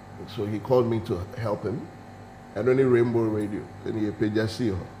 So he called me to help him. And only Rainbow Radio, and he paid just see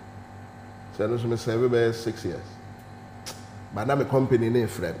her. So I know some 6 years. But now my company name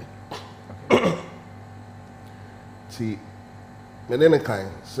friend. See, when any kind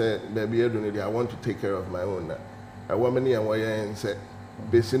said, baby, I want to take care of my own. I want many and why and said,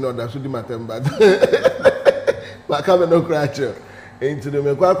 basically, no, that's what the matter, but I can't no crash into the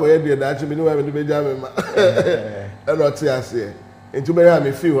Mekako, that's me, no, I'm in the Benjamin. And not see us here. Into me,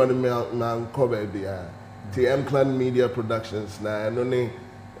 I feel one man covered the TM Clan Media Productions na no ne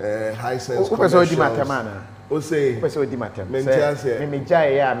high sense commercials. Di matamana. O say person di matam. Say me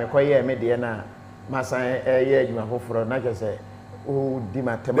jai ya me koye me de na masan ye adwuma foforo na je say o di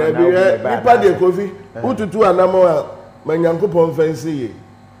matamana o be ba. Nipa de Kofi. Ututu anamo a manyankopon fancy ye.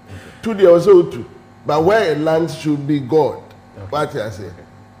 To the also to. But where it lands should be God. What I say.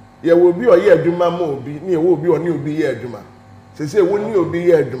 Ye will be or ye adwuma mo obi, ne wo obi oni obi ye adwuma. Say woni obi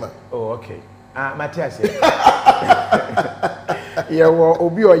ye adwuma. Oh okay. Matthias. Yeah, well,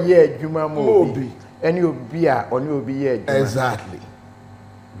 obi or ye adwuma mo obi. Any obi a oni obi ye adwuma. Exactly.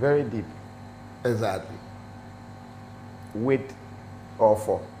 Very deep. Exactly. With or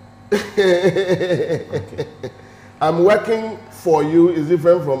for. Okay. I'm working for you is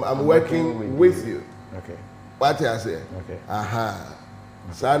different from I'm working with you. Okay. What I say? Okay. Aha.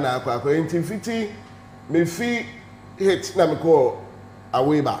 Sana kwa intifiti me fi hit na me call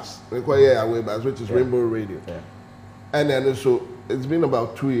away bus. We call here away bus, which is Rainbow Radio. Yeah. And then so it's been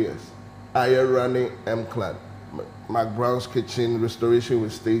about 2 years. I am running M-Clan, Mark Brown's Kitchen, Restoration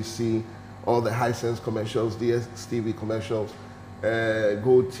with Stacy, all the high sense commercials, DSTV commercials,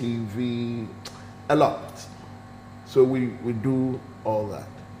 Go TV, a lot. So we do all that.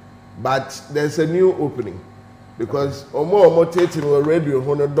 But there's a new opening because omo taking a radio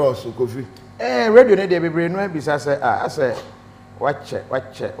on doors so Kofi. Radio ne dey bebre no bisa say I say watch it.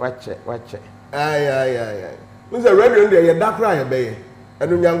 Aye. We say radio dey ye dakra ye be.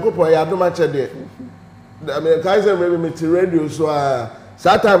 Enu nyankopon ya adoma che dey. I mean kai say maybe me radio so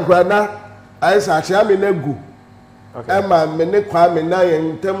that time kra na I say Okyeame na gu. Okay. Emma me ne kwa me na ye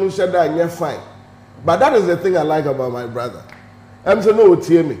ntem sheda anya fine. But that is the thing I like about my brother. I'm saying no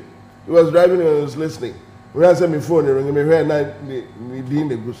Okyeame. He was driving and he was listening. When I said my phone, he rang me here and I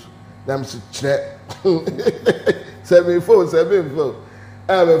didn't go. I'm so check. Say my phone.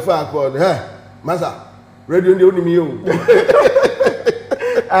 I'm a far call. Hey, Masa, radio the only me.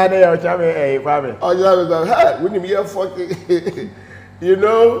 I know Okyeame, hey, Kwame. Okyeame, hey, we need me fucking. You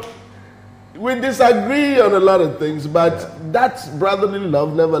know, we disagree on a lot of things, but that brotherly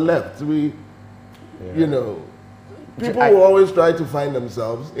love never left. You know, people will always try to find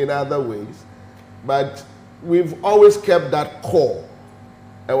themselves in other ways, but we've always kept that core.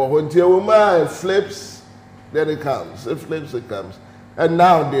 And when the woman flips, then it comes. It flips, it comes. And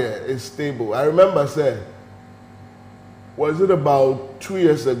now there it's stable. I remember saying, was it about 2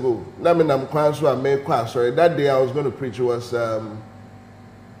 years ago? Sorry, that day I was going to preach. It was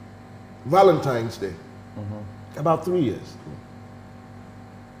Valentine's Day. About 3 years.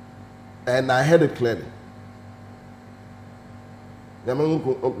 And I heard it clearly.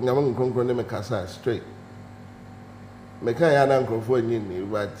 Straight. Me can't hear them for you,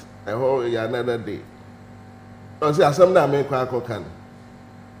 but I hold you another day. I say, some that make quack can.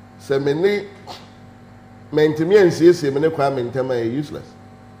 Say, me me and see me quam in time useless.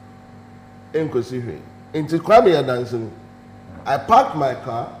 Inclusive. Into Kwame dancing. I parked my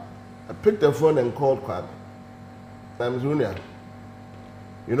car, I picked the phone and called Kwame. I'm Junior.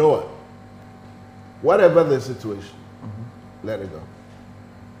 You know what? Whatever the situation, let it go.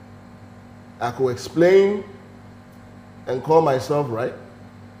 I could explain and call myself right.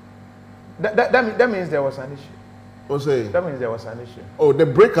 That means there was an issue. What's saying? That means there was an issue. Oh, the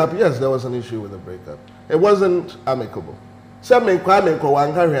breakup, yes, there was an issue with the breakup. It wasn't amicable. Some men Kwame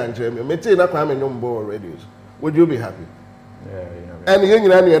Kwankari and Jeremy, Mete na Kwame Numbo radios. Would you be happy? Yeah, and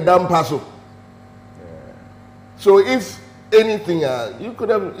you're damn passo. So if anything, you could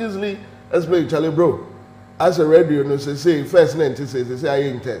have easily explained, Charlie, bro, as a radio, no say first name to say I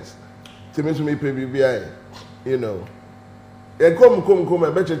intense. To me pay BBI, you know. Come, I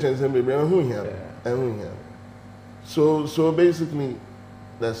bet you chance and baby, I'm here. So basically,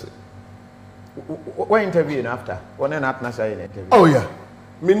 that's it. What interview after? What an interview? Oh yeah,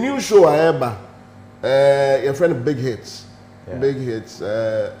 my new show I ever. Your friend Big Hits, Big Hits,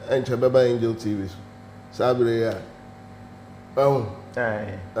 and Chababa Angel TV. Sabre, oh,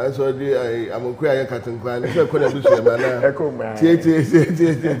 that's what I'm a queer cutting clan. If I couldn't do so, man,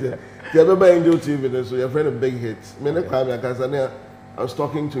 Chababa Angel TV. So your friend of Big Hits. I was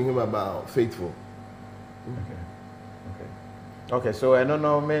talking to him about Faithful. Okay. So I don't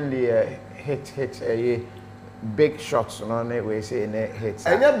know mainly hit big shots. No, we say hits.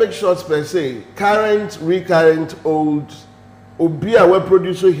 And not big shots per se. Current, recurrent, old. Obia we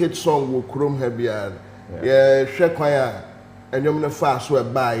produce a hit song with Chrome Hebian. Yeah, Shekwaya. And you're gonna fast we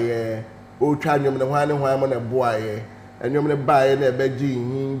buy. Oh, try you're gonna why I'm on a boy. And you're gonna buy a beji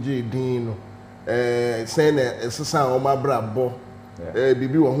hinji dino. Saying it's a sound of my brabo.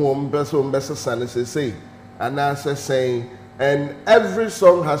 Bibi wa home best son say. And I say saying. And every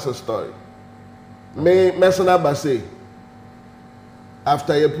song has a story. Me Mesona Basse.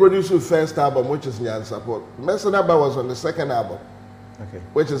 After you produce your first album, which is Nyan Support, Mesona Ba was on the second album,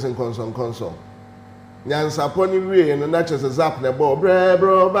 which is in Consum. Nyan Support ni we and not just a zap ne ball,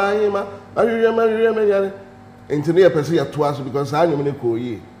 bro, by him, into near Persia twice because I knew ko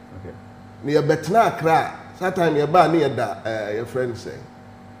ye. Near Betna cry, sometime your bar near that, your friend say.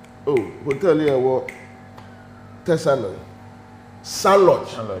 Oh, hotel you what Tessano. Sun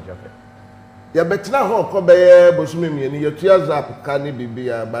Lodge. Ya betina ho ko be bosumi mi ni yetua zap ka ni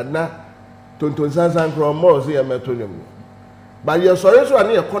bibia but na tonton sansan kro mo se ya metonym but ye sorry so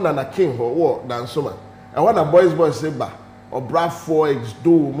na ye kona na king ho wo dansoma e wana boys say ba obra 4x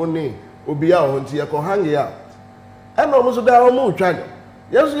do money obi a ho nti ye ko hang out e no mo so da o mo twa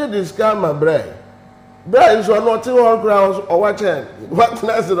yes you discount my bread is not to all grounds or watch it what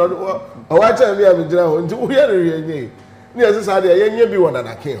na se o watch it me am gira ho nti wo ye re ye ni ese sa de ye bi wona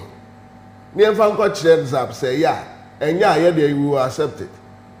na king. Near Fanko Zap say, yeah, and yeah, we will accept it.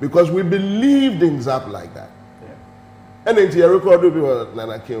 Because we believed in Zap like that. And then you record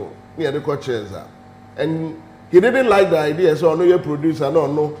Nana King, near the coach Zap. And he didn't like the idea, so I know you're a producer,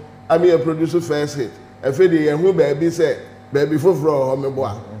 no, I'm a producer first hit. I feel the who baby said, baby for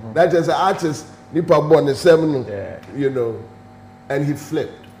boy. That is an artist, Nipa born the 7, you know, and he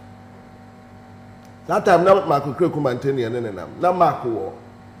flipped. That time, now Marco Krekumantin and now Marco.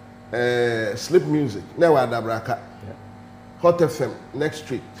 Sleep music. Now Dabraka. Hot FM next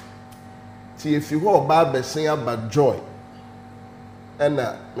street. See if you go about sing about joy. And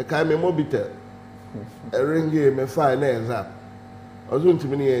me kai me mobitel. A ring here me fine nails up. I was going to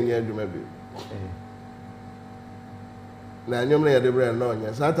be near you maybe. Now you may have the brand on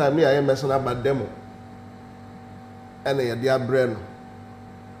you. Sometimes me I am messing up about demo. And they are dear brand.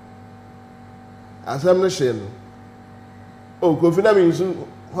 As I'm not saying. Oh, Kofi na means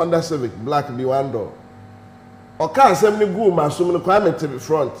Honda Civic black be one door. Or can't send me go my so many climate to the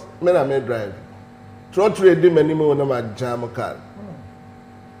front. Men I may drive. Throw trade them anymore no my jam car.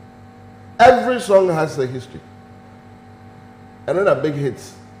 Every song has a history. And then a big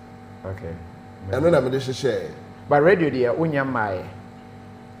hits. Okay. And then I'm just share. But radio dear unyamai.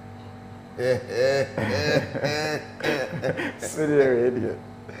 City radio.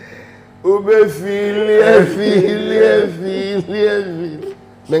 Ube filie.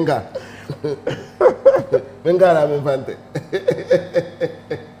 Menga. Menga na mfante.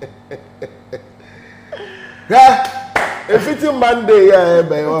 Yeah. If it's Monday, yeah,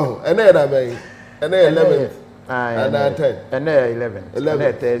 by oh, and then 11th, and 10, and then 11th,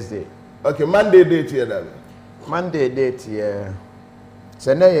 11th Thursday. Okay, Monday date here, that. Monday date here.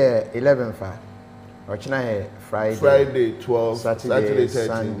 So now 11th, or Friday 12, Saturday 13,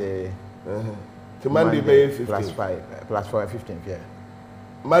 Sunday. To Monday, May 15th. Plus 5, plus 4, 15th, yeah.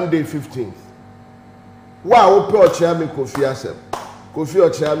 Monday 15th. Wow, Okyeame Kofi asem. Kofi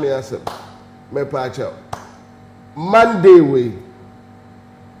Okyeame asem. Me pacha. Monday way.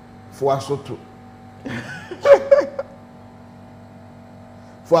 For asoto.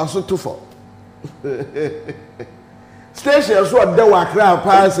 For asoto for. Station so de wakra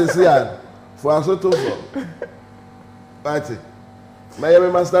passes here. For asoto for. Party. My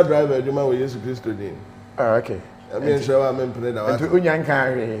master driver, you man we Jesus Christ today. Oh, okay. I mean, sure I'm in Pineda.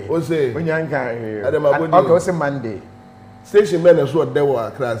 Unyanka. O say. Unyanka. Okay, what's Monday? Station men is what they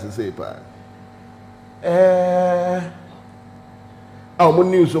were class to say, pa. Our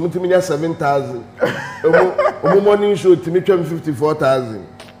news, so much 7,000. Our morning show to me 54,000.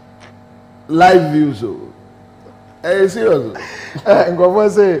 Live views, so. Serious. And go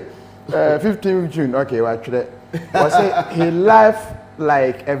say 15th June. Okay, watch that. Was say he laughed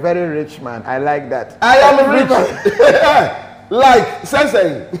like a very rich man. I like that. I am rich. Like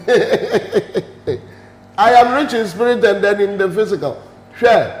Sensei. I am rich in spirit and then in the physical.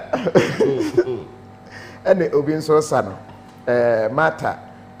 Share. And the Obin so son. Matter.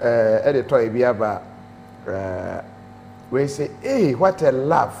 Editor Ibiaba. We say, hey, what a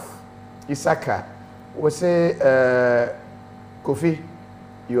laugh. Isaka. We say, Kofi,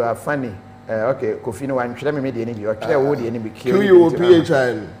 you are funny. Okay, Kofi no one try me the enemy or try wo the enemy kill you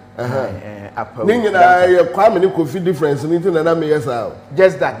PHN. Ningina you kwame ni Kofi difference anything na me yes out.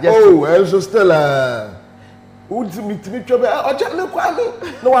 Just that, just oh, and so still ultimate trouble. O cha me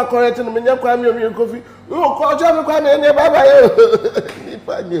kwame no wa correct no me nya kwame o me Kofi. O ko cha me kwame ne baba yo.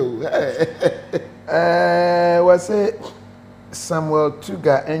 Ifa ni o. Was say Samuel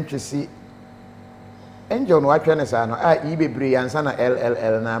Tuga Entry Angel no atwene sa no bebre yansa na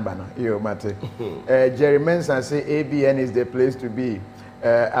LLL na aba no yo mate Jerry Mensa say ABN is the place to be.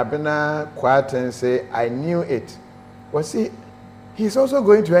 Abena Kwaten say I knew it. Was he? He's also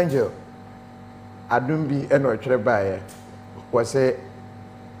going to Angel. Adumbi eno twere bae was say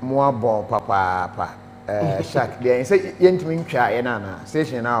mo bon papa shark dey say yentimi ntwa ye na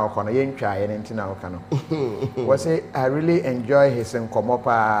station na okono ye ntwa ye ntina okano was say I really enjoy his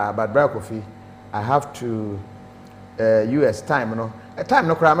nkomopa but bra Kofi I have to US time no time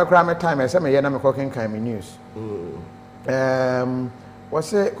no kra time say me ye na me cooking kind news was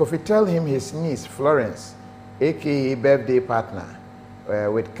say Kofi tell him his niece Florence aka birthday partner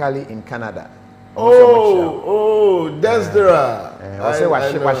with Kali in Canada. Desdera. I say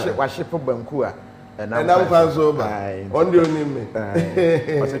wash Bankua. And I'm over. On the only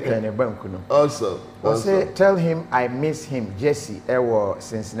what's it kind of Bankuno? Also. Say tell him I miss him, Jesse,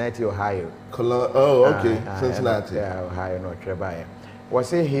 Cincinnati, Ohio. Okay. Cincinnati. Ohio, no Trebaya. Was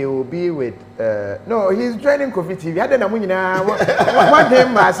say he will be with no, he's joining KOFI TV. I don't know when one day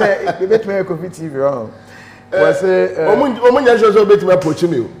I say you bet me KOFI TV wrong. Was say Omunya show bet me approach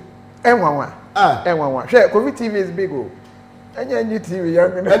me. Enwanwa. Enwanwa. Share KOFI TV is big o. Anya TV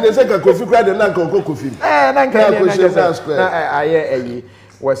young. And they say KOFI crowd and na KOFI. Na aye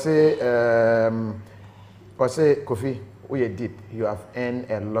was say KOFI we deep. You have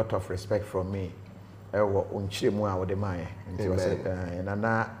earned a lot of respect from me. We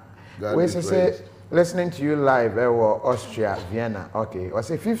say listening to you live Austria, Vienna. Okay. I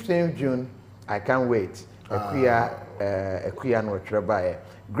say 15th June. I can't wait. Okuya no Trebaye.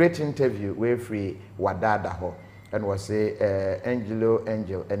 Great interview. We free Wadada ho. And was say Angelo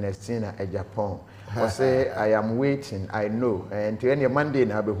Angel Ernestina Japan. Was say I am waiting. I know. And to any Monday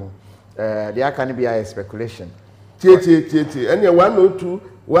na be home. There can be a speculation. T. Any 102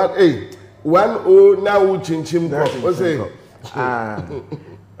 18. 10 now chinchim go. What's say?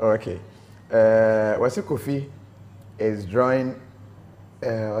 Okay. What's it KOFI is drawing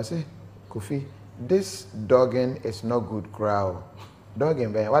what's it? KOFI, this dogging is not good crowd.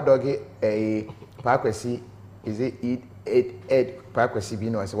 Dogging, what doggy a parkwesi is it eat parkwesi be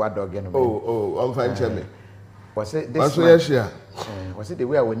no as what dogging? I'm fine, Chemi. Was it this was it the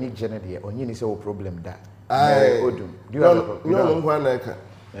way I would need generally on you is a problem that do you have a problem?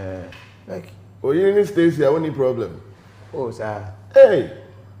 Like, oh, you need Stacy, I want any problem. Oh, sir. Hey.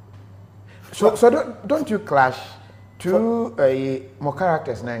 So don't you clash two more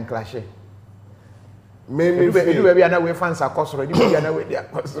characters na clash? Maybe do we ana we fans akosoro, do we ana we dia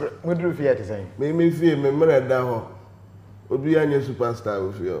akosoro. We do fear to say. Me fear me mera da ho. Obi anya superstar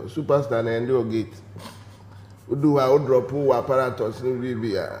we fear. Superstar na end o gate. Odu wa o drop wa apparatus ni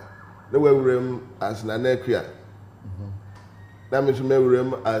bibia. Na we wurem as na nekua. That means me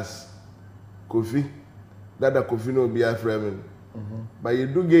wurem as KOFI, that KOFI no be a friend. But you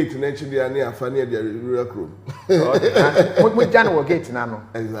do gate in actually any afani at the rural crew. We can gate now.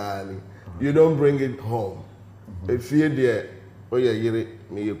 Exactly. You don't bring it home. If you there, oh yeah, you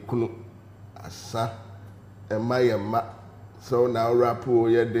me kunu asa, and my ma. So now rapo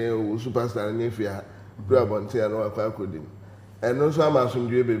yeah day superstar and if you do a bunty and no akwa kodim. And also I'm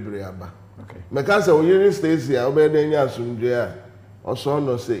asumdue bebre aba. Okay. Because we Stacy, I obey the asumdue. Also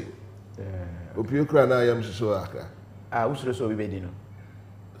no say. Opi okra na yam so aka. Usoro so we be no.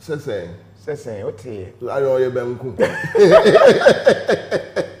 Sese, ote. Ayo ye benku.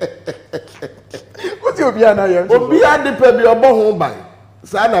 What you obi na yam? Obi ade pe bi obo ho ban.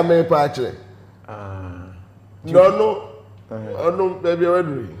 Sa na me pa akire. No. Onu pe bi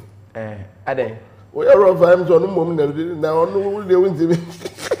waduri. Ade. We are of am so no mom na onu de wintimi.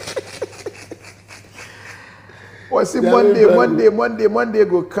 Was it Monday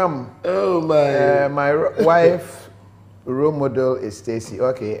go come. Oh my. My wife role model is Stacy.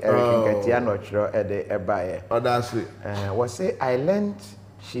 Okay, Eric Nketiano Chiro Ede Ebaye. Oh, that's it. Was it I learned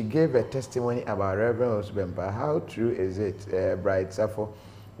she gave a testimony about Reverend Osbempa. How true is it, Bright Safo?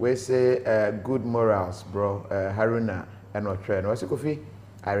 We say good morals, bro. Haruna and Otre. Was it KOFI?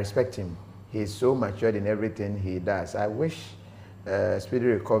 I respect him. He's so matured in everything he does. I wish speedy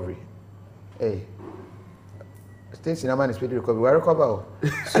recovery. Hey. Stacy na man speedy recovery. Where recover?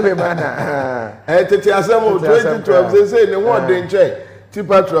 Sulemana. Eh, tete asemo 2012 they say the one dey check.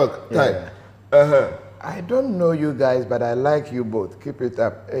 Tipper truck time. I don't know you guys, but I like you both. Keep it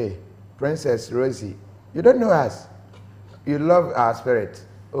up. Hey, Princess Rosie, you don't know us. You love our spirit.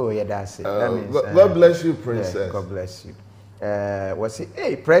 Oh yeah, that's it. That means God bless you, Princess. Yeah, God bless you. Was it?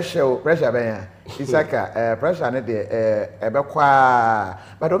 Hey, pressure, ben. Isaka, pressure ne de ebe kwa.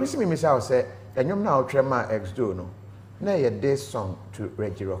 But obviously me myself say. And you now trema ex do no. Na ye this song to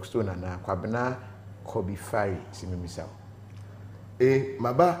Reggie Rockstone and Kwabena Kobe Fari simi misao.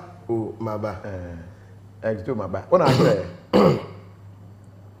 Maba maba. Ex do maba. Ona say.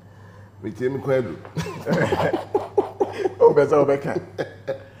 Me temi kwedu. O beza obeka.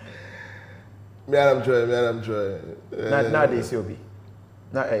 Me I'm trying. Nowadays you'll be.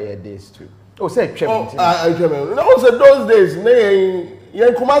 Not days too. Oh, say Trevor. I Trevor. No, say those days. You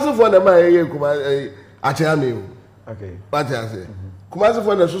Kumasi for the man. You Kumasi. Okyeame. Okay. What I say? Kumasi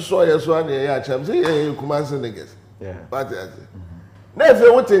for the so and Okyeame. Say you Kumasi niggas. Yeah. What I say? Now if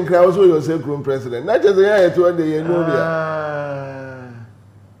you want to cry, also you say Crown President. Not just the to the you know there.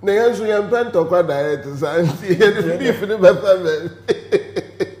 Na yanso yɛn pɛ ntɔkwa direct san yɛde beef ne bɛfa mɛ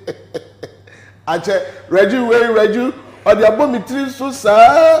akyɛ Reggie ɔde abɔ mi tiri so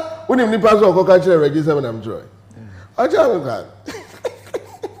saa wonim nipa so ɔkɔka kyerɛ Reggie sɛ menam kyerɛ ɔkyɛ ɔkɔka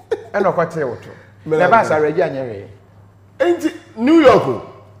ɛna ɔkɔte wo to na ba sa Reggie anyɛ enti New York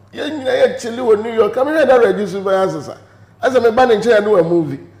yɛn nyina yɛ chili wɔ New York kamehwɛ da Reggie so bɛyɛ asesa asɛ me ba ne nkyɛn no wɔ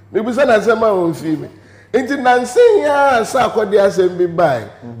movie me bisa na sɛ ma wɔ film Inti Nancy ya Sakodi assembly by.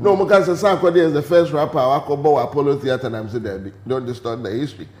 No, because Sakodi is the first rapper Wakobo Apollo Theatre and I'm saying that don't distort the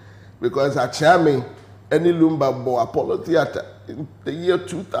history. Because Okyeame any Lumba Bo Apollo Theatre in the year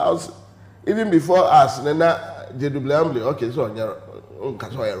 2000. Even before us, Nena JW okay, so you're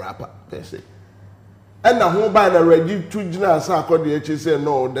a rapper, they say. And the whole band already to Jina Sakodi said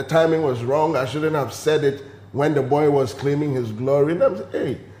no, the timing was wrong. I shouldn't have said it when the boy was claiming his glory. And I'm saying,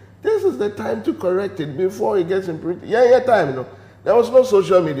 hey. This is the time to correct it before it gets imprinted. Yeah, time, you know. There was no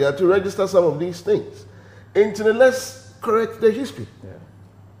social media to register some of these things. Until let's correct the history. Yeah.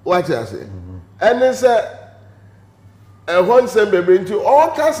 What I say. And they say, one same baby into all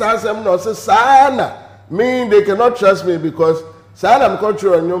cast as them no say Sana. Mean they cannot trust me because Sana I'm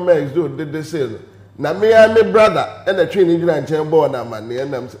control on your mates do they say. Now me and my brother and the train engine and chamber and man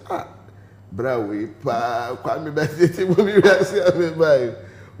and I'm say bra we pa kwame best movie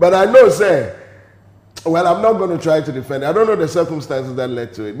But I know, say, well, I'm not going to try to defend it. I don't know the circumstances that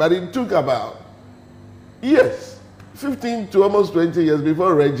led to it. But it took about years, 15 to almost 20 years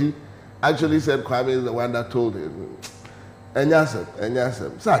before Reggie actually said Kwame is the one that told him.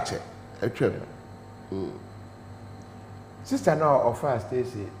 Enyasem, Sache, a trip. Sister now offer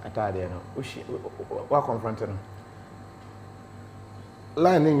Stacy at there now. What confronted her?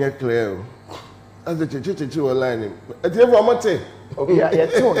 Lining your clear. As the chichi were lining. At the moment, you're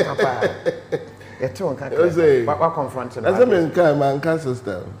too papa. You're too papa. What confronted? As a man,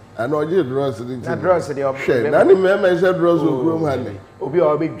 sister. I know you draws it. I draws the option. I remember said Rose will groom honey. Obi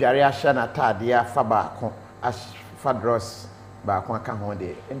or big Jariashan at Tadia Faba as Fadros back one come one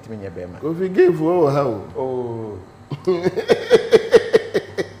day. Intimate your bema. If you give how? Oh.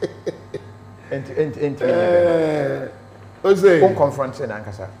 Intimate. Who confronted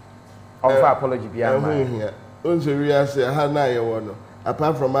Ankasa? Offer apology behind here. Unse say ha na ye wono.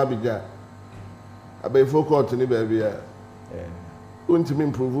 Apart from Abidjan. Abe focus ni baby. Yeah. Untimi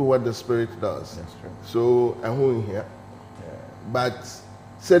improve what the spirit does. That's true. So ehun here. But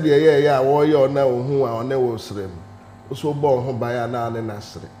said yeah wo ye ona ohun a ona wo srem. So bo ho ban na ne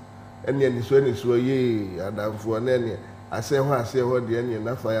nasre. Ene ni so ye adamfo na ne ase ho de ene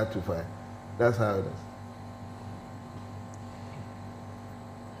na fire to fire. That's how it is.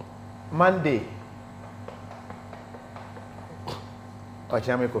 Monday,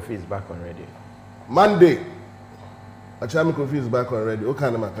 Okyeame KOFI is back on radio. Monday, Okyeame KOFI is back on radio. Okay,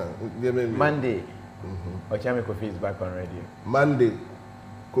 Monday, Okyeame KOFI is back on radio. Monday,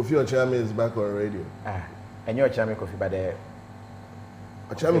 Okyeame is back on radio. And you're Okyeame KOFI, but the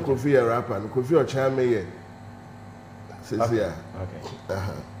Okyeame KOFI a rapper, and Okyeame ye.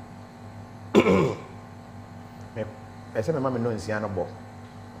 Okay. I said my mama knows Siano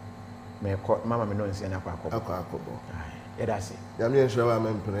me mama me no nsia na akobo e da se yam ye hwa ma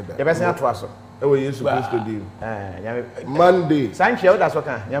mpene da ye bese ato aso e wo Yesu Kristo di yam Monday sanche o da so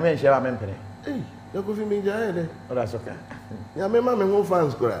kan yam ye hwa ma mpene ya ko fi mi ja e de o da so kan yam ma me ho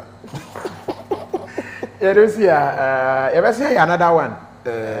fans kora ye do see ye bese another one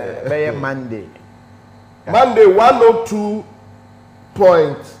be Monday 102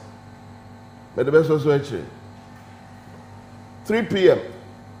 points but the best also actually 3 p.m.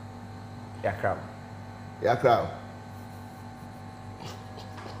 Yeah, crowd.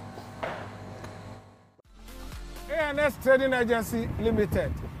 ANS Trading Agency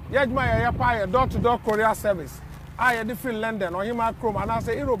Limited. Yajma ya pa door-to-door courier service. I different London or hima chrome and I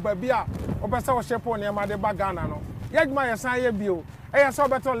say Europe babia or besa o shepo near my Ghana no. Yajma ya san ye bio. I saw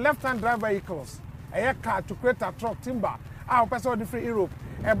better left-hand drive vehicles. A car to create a truck timber. I person different Europe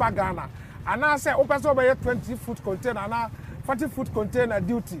eba Ghana. And I say o person by 20-foot container and 40-foot container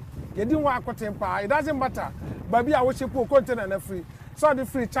duty. You didn't want to temper. It doesn't matter. Baby, I wish you put container and free. So the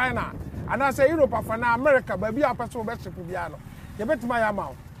free China. And I say Europe for now, America, baby, I person best to piano. You bet my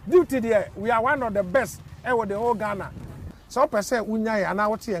amount. Duty there, we are one of the best ever the whole Ghana. So per se unya and I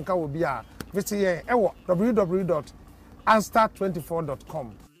what see and will be visit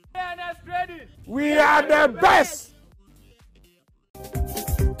www.anstar24.com. We are the best.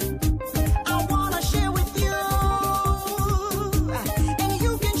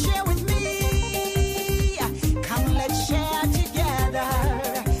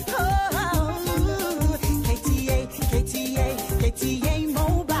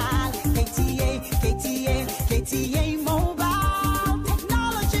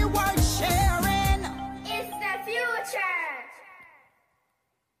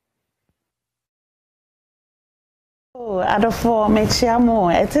 Adofo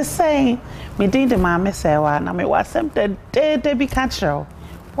mechiamo it is saying me din de ma me sewa na me wasem de bi catch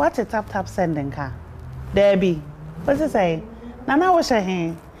what a tap sending ka Debbie what's it say na na wo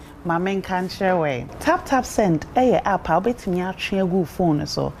she ma men kan share way tap send app a obetimi atwe agu phone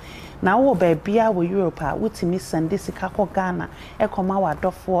so na wo ba bia wo Europe a wotimi send sika ko Ghana e koma wa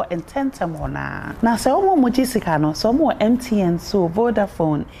adofo ententem hona na se wo mo sika no so mo MTN so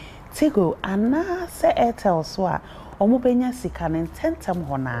Vodafone Tigo ana se Airtel so a omubenya sika nententem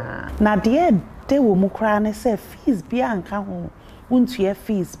hona na de wo mu kra ne se fees bia anka ho untua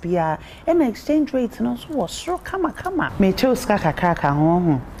fees bia and exchange rate no so was so kama me chose kakaka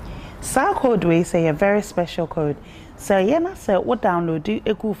ho sa code we say a very special code so yena say wo download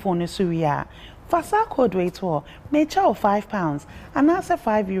egu phone so we are for sa code we to me chow £5 and na say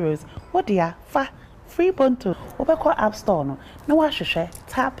 €5 what dia fa free bonto obekọ app store no na wa hwehwe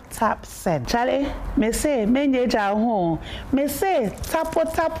tap send chale me say menye ja ho me say tapo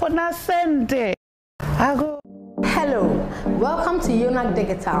na send ago. Hello, welcome to Yonak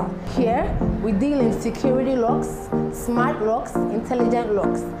Digital. Here we deal in security locks, smart locks, intelligent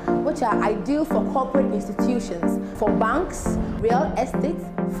locks, which are ideal for corporate institutions, for banks, real estate,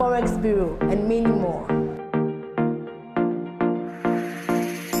 forex bureau, and many more.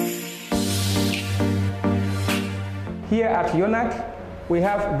 Here at Yonak, we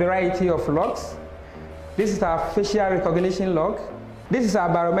have a variety of locks. This is our facial recognition lock. This is our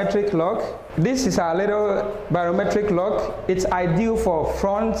barometric lock. This is our little barometric lock. It's ideal for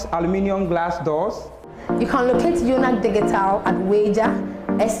front aluminum glass doors. You can locate Yonak Digital at Wager,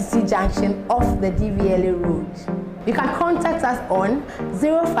 SCC Junction off the DVLA Road. You can contact us on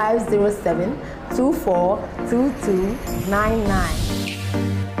 0507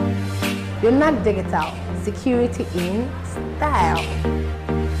 242299. Yonak Digital. Security in style.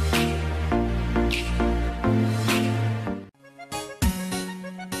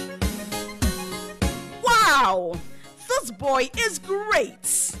 Wow, this boy is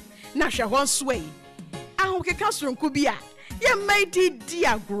great. Nasha one sway. Ahoke kasron kubia. Ye made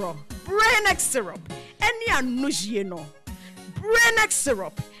diagro. Brain syrup. Any anujie no. Brain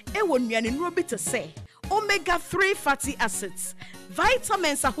syrup. E wonyan in robi to say. Omega-3 fatty acids,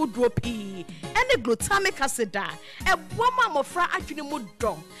 vitamins ahodopi, and glutamic acid. A woman mofra adwene mu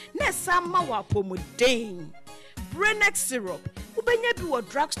dom, na sama wa pomuden. Brain syrup, ubenya bi wo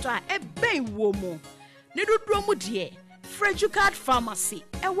drugstore e ben wo mu. Ne dodro mu de, Frejucard Pharmacy,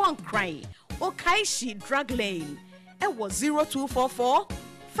 e won cry, o Kaishi Drug Lane, e wo 0244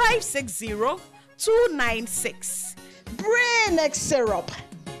 560 296. Brain syrup.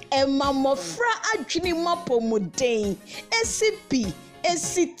 Emma mofra adwene mapomuden SCP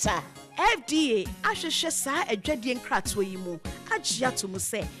esita FDA ahwehwe saa adwadie nkrato yi mu agya to mu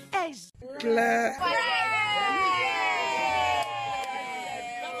se Claire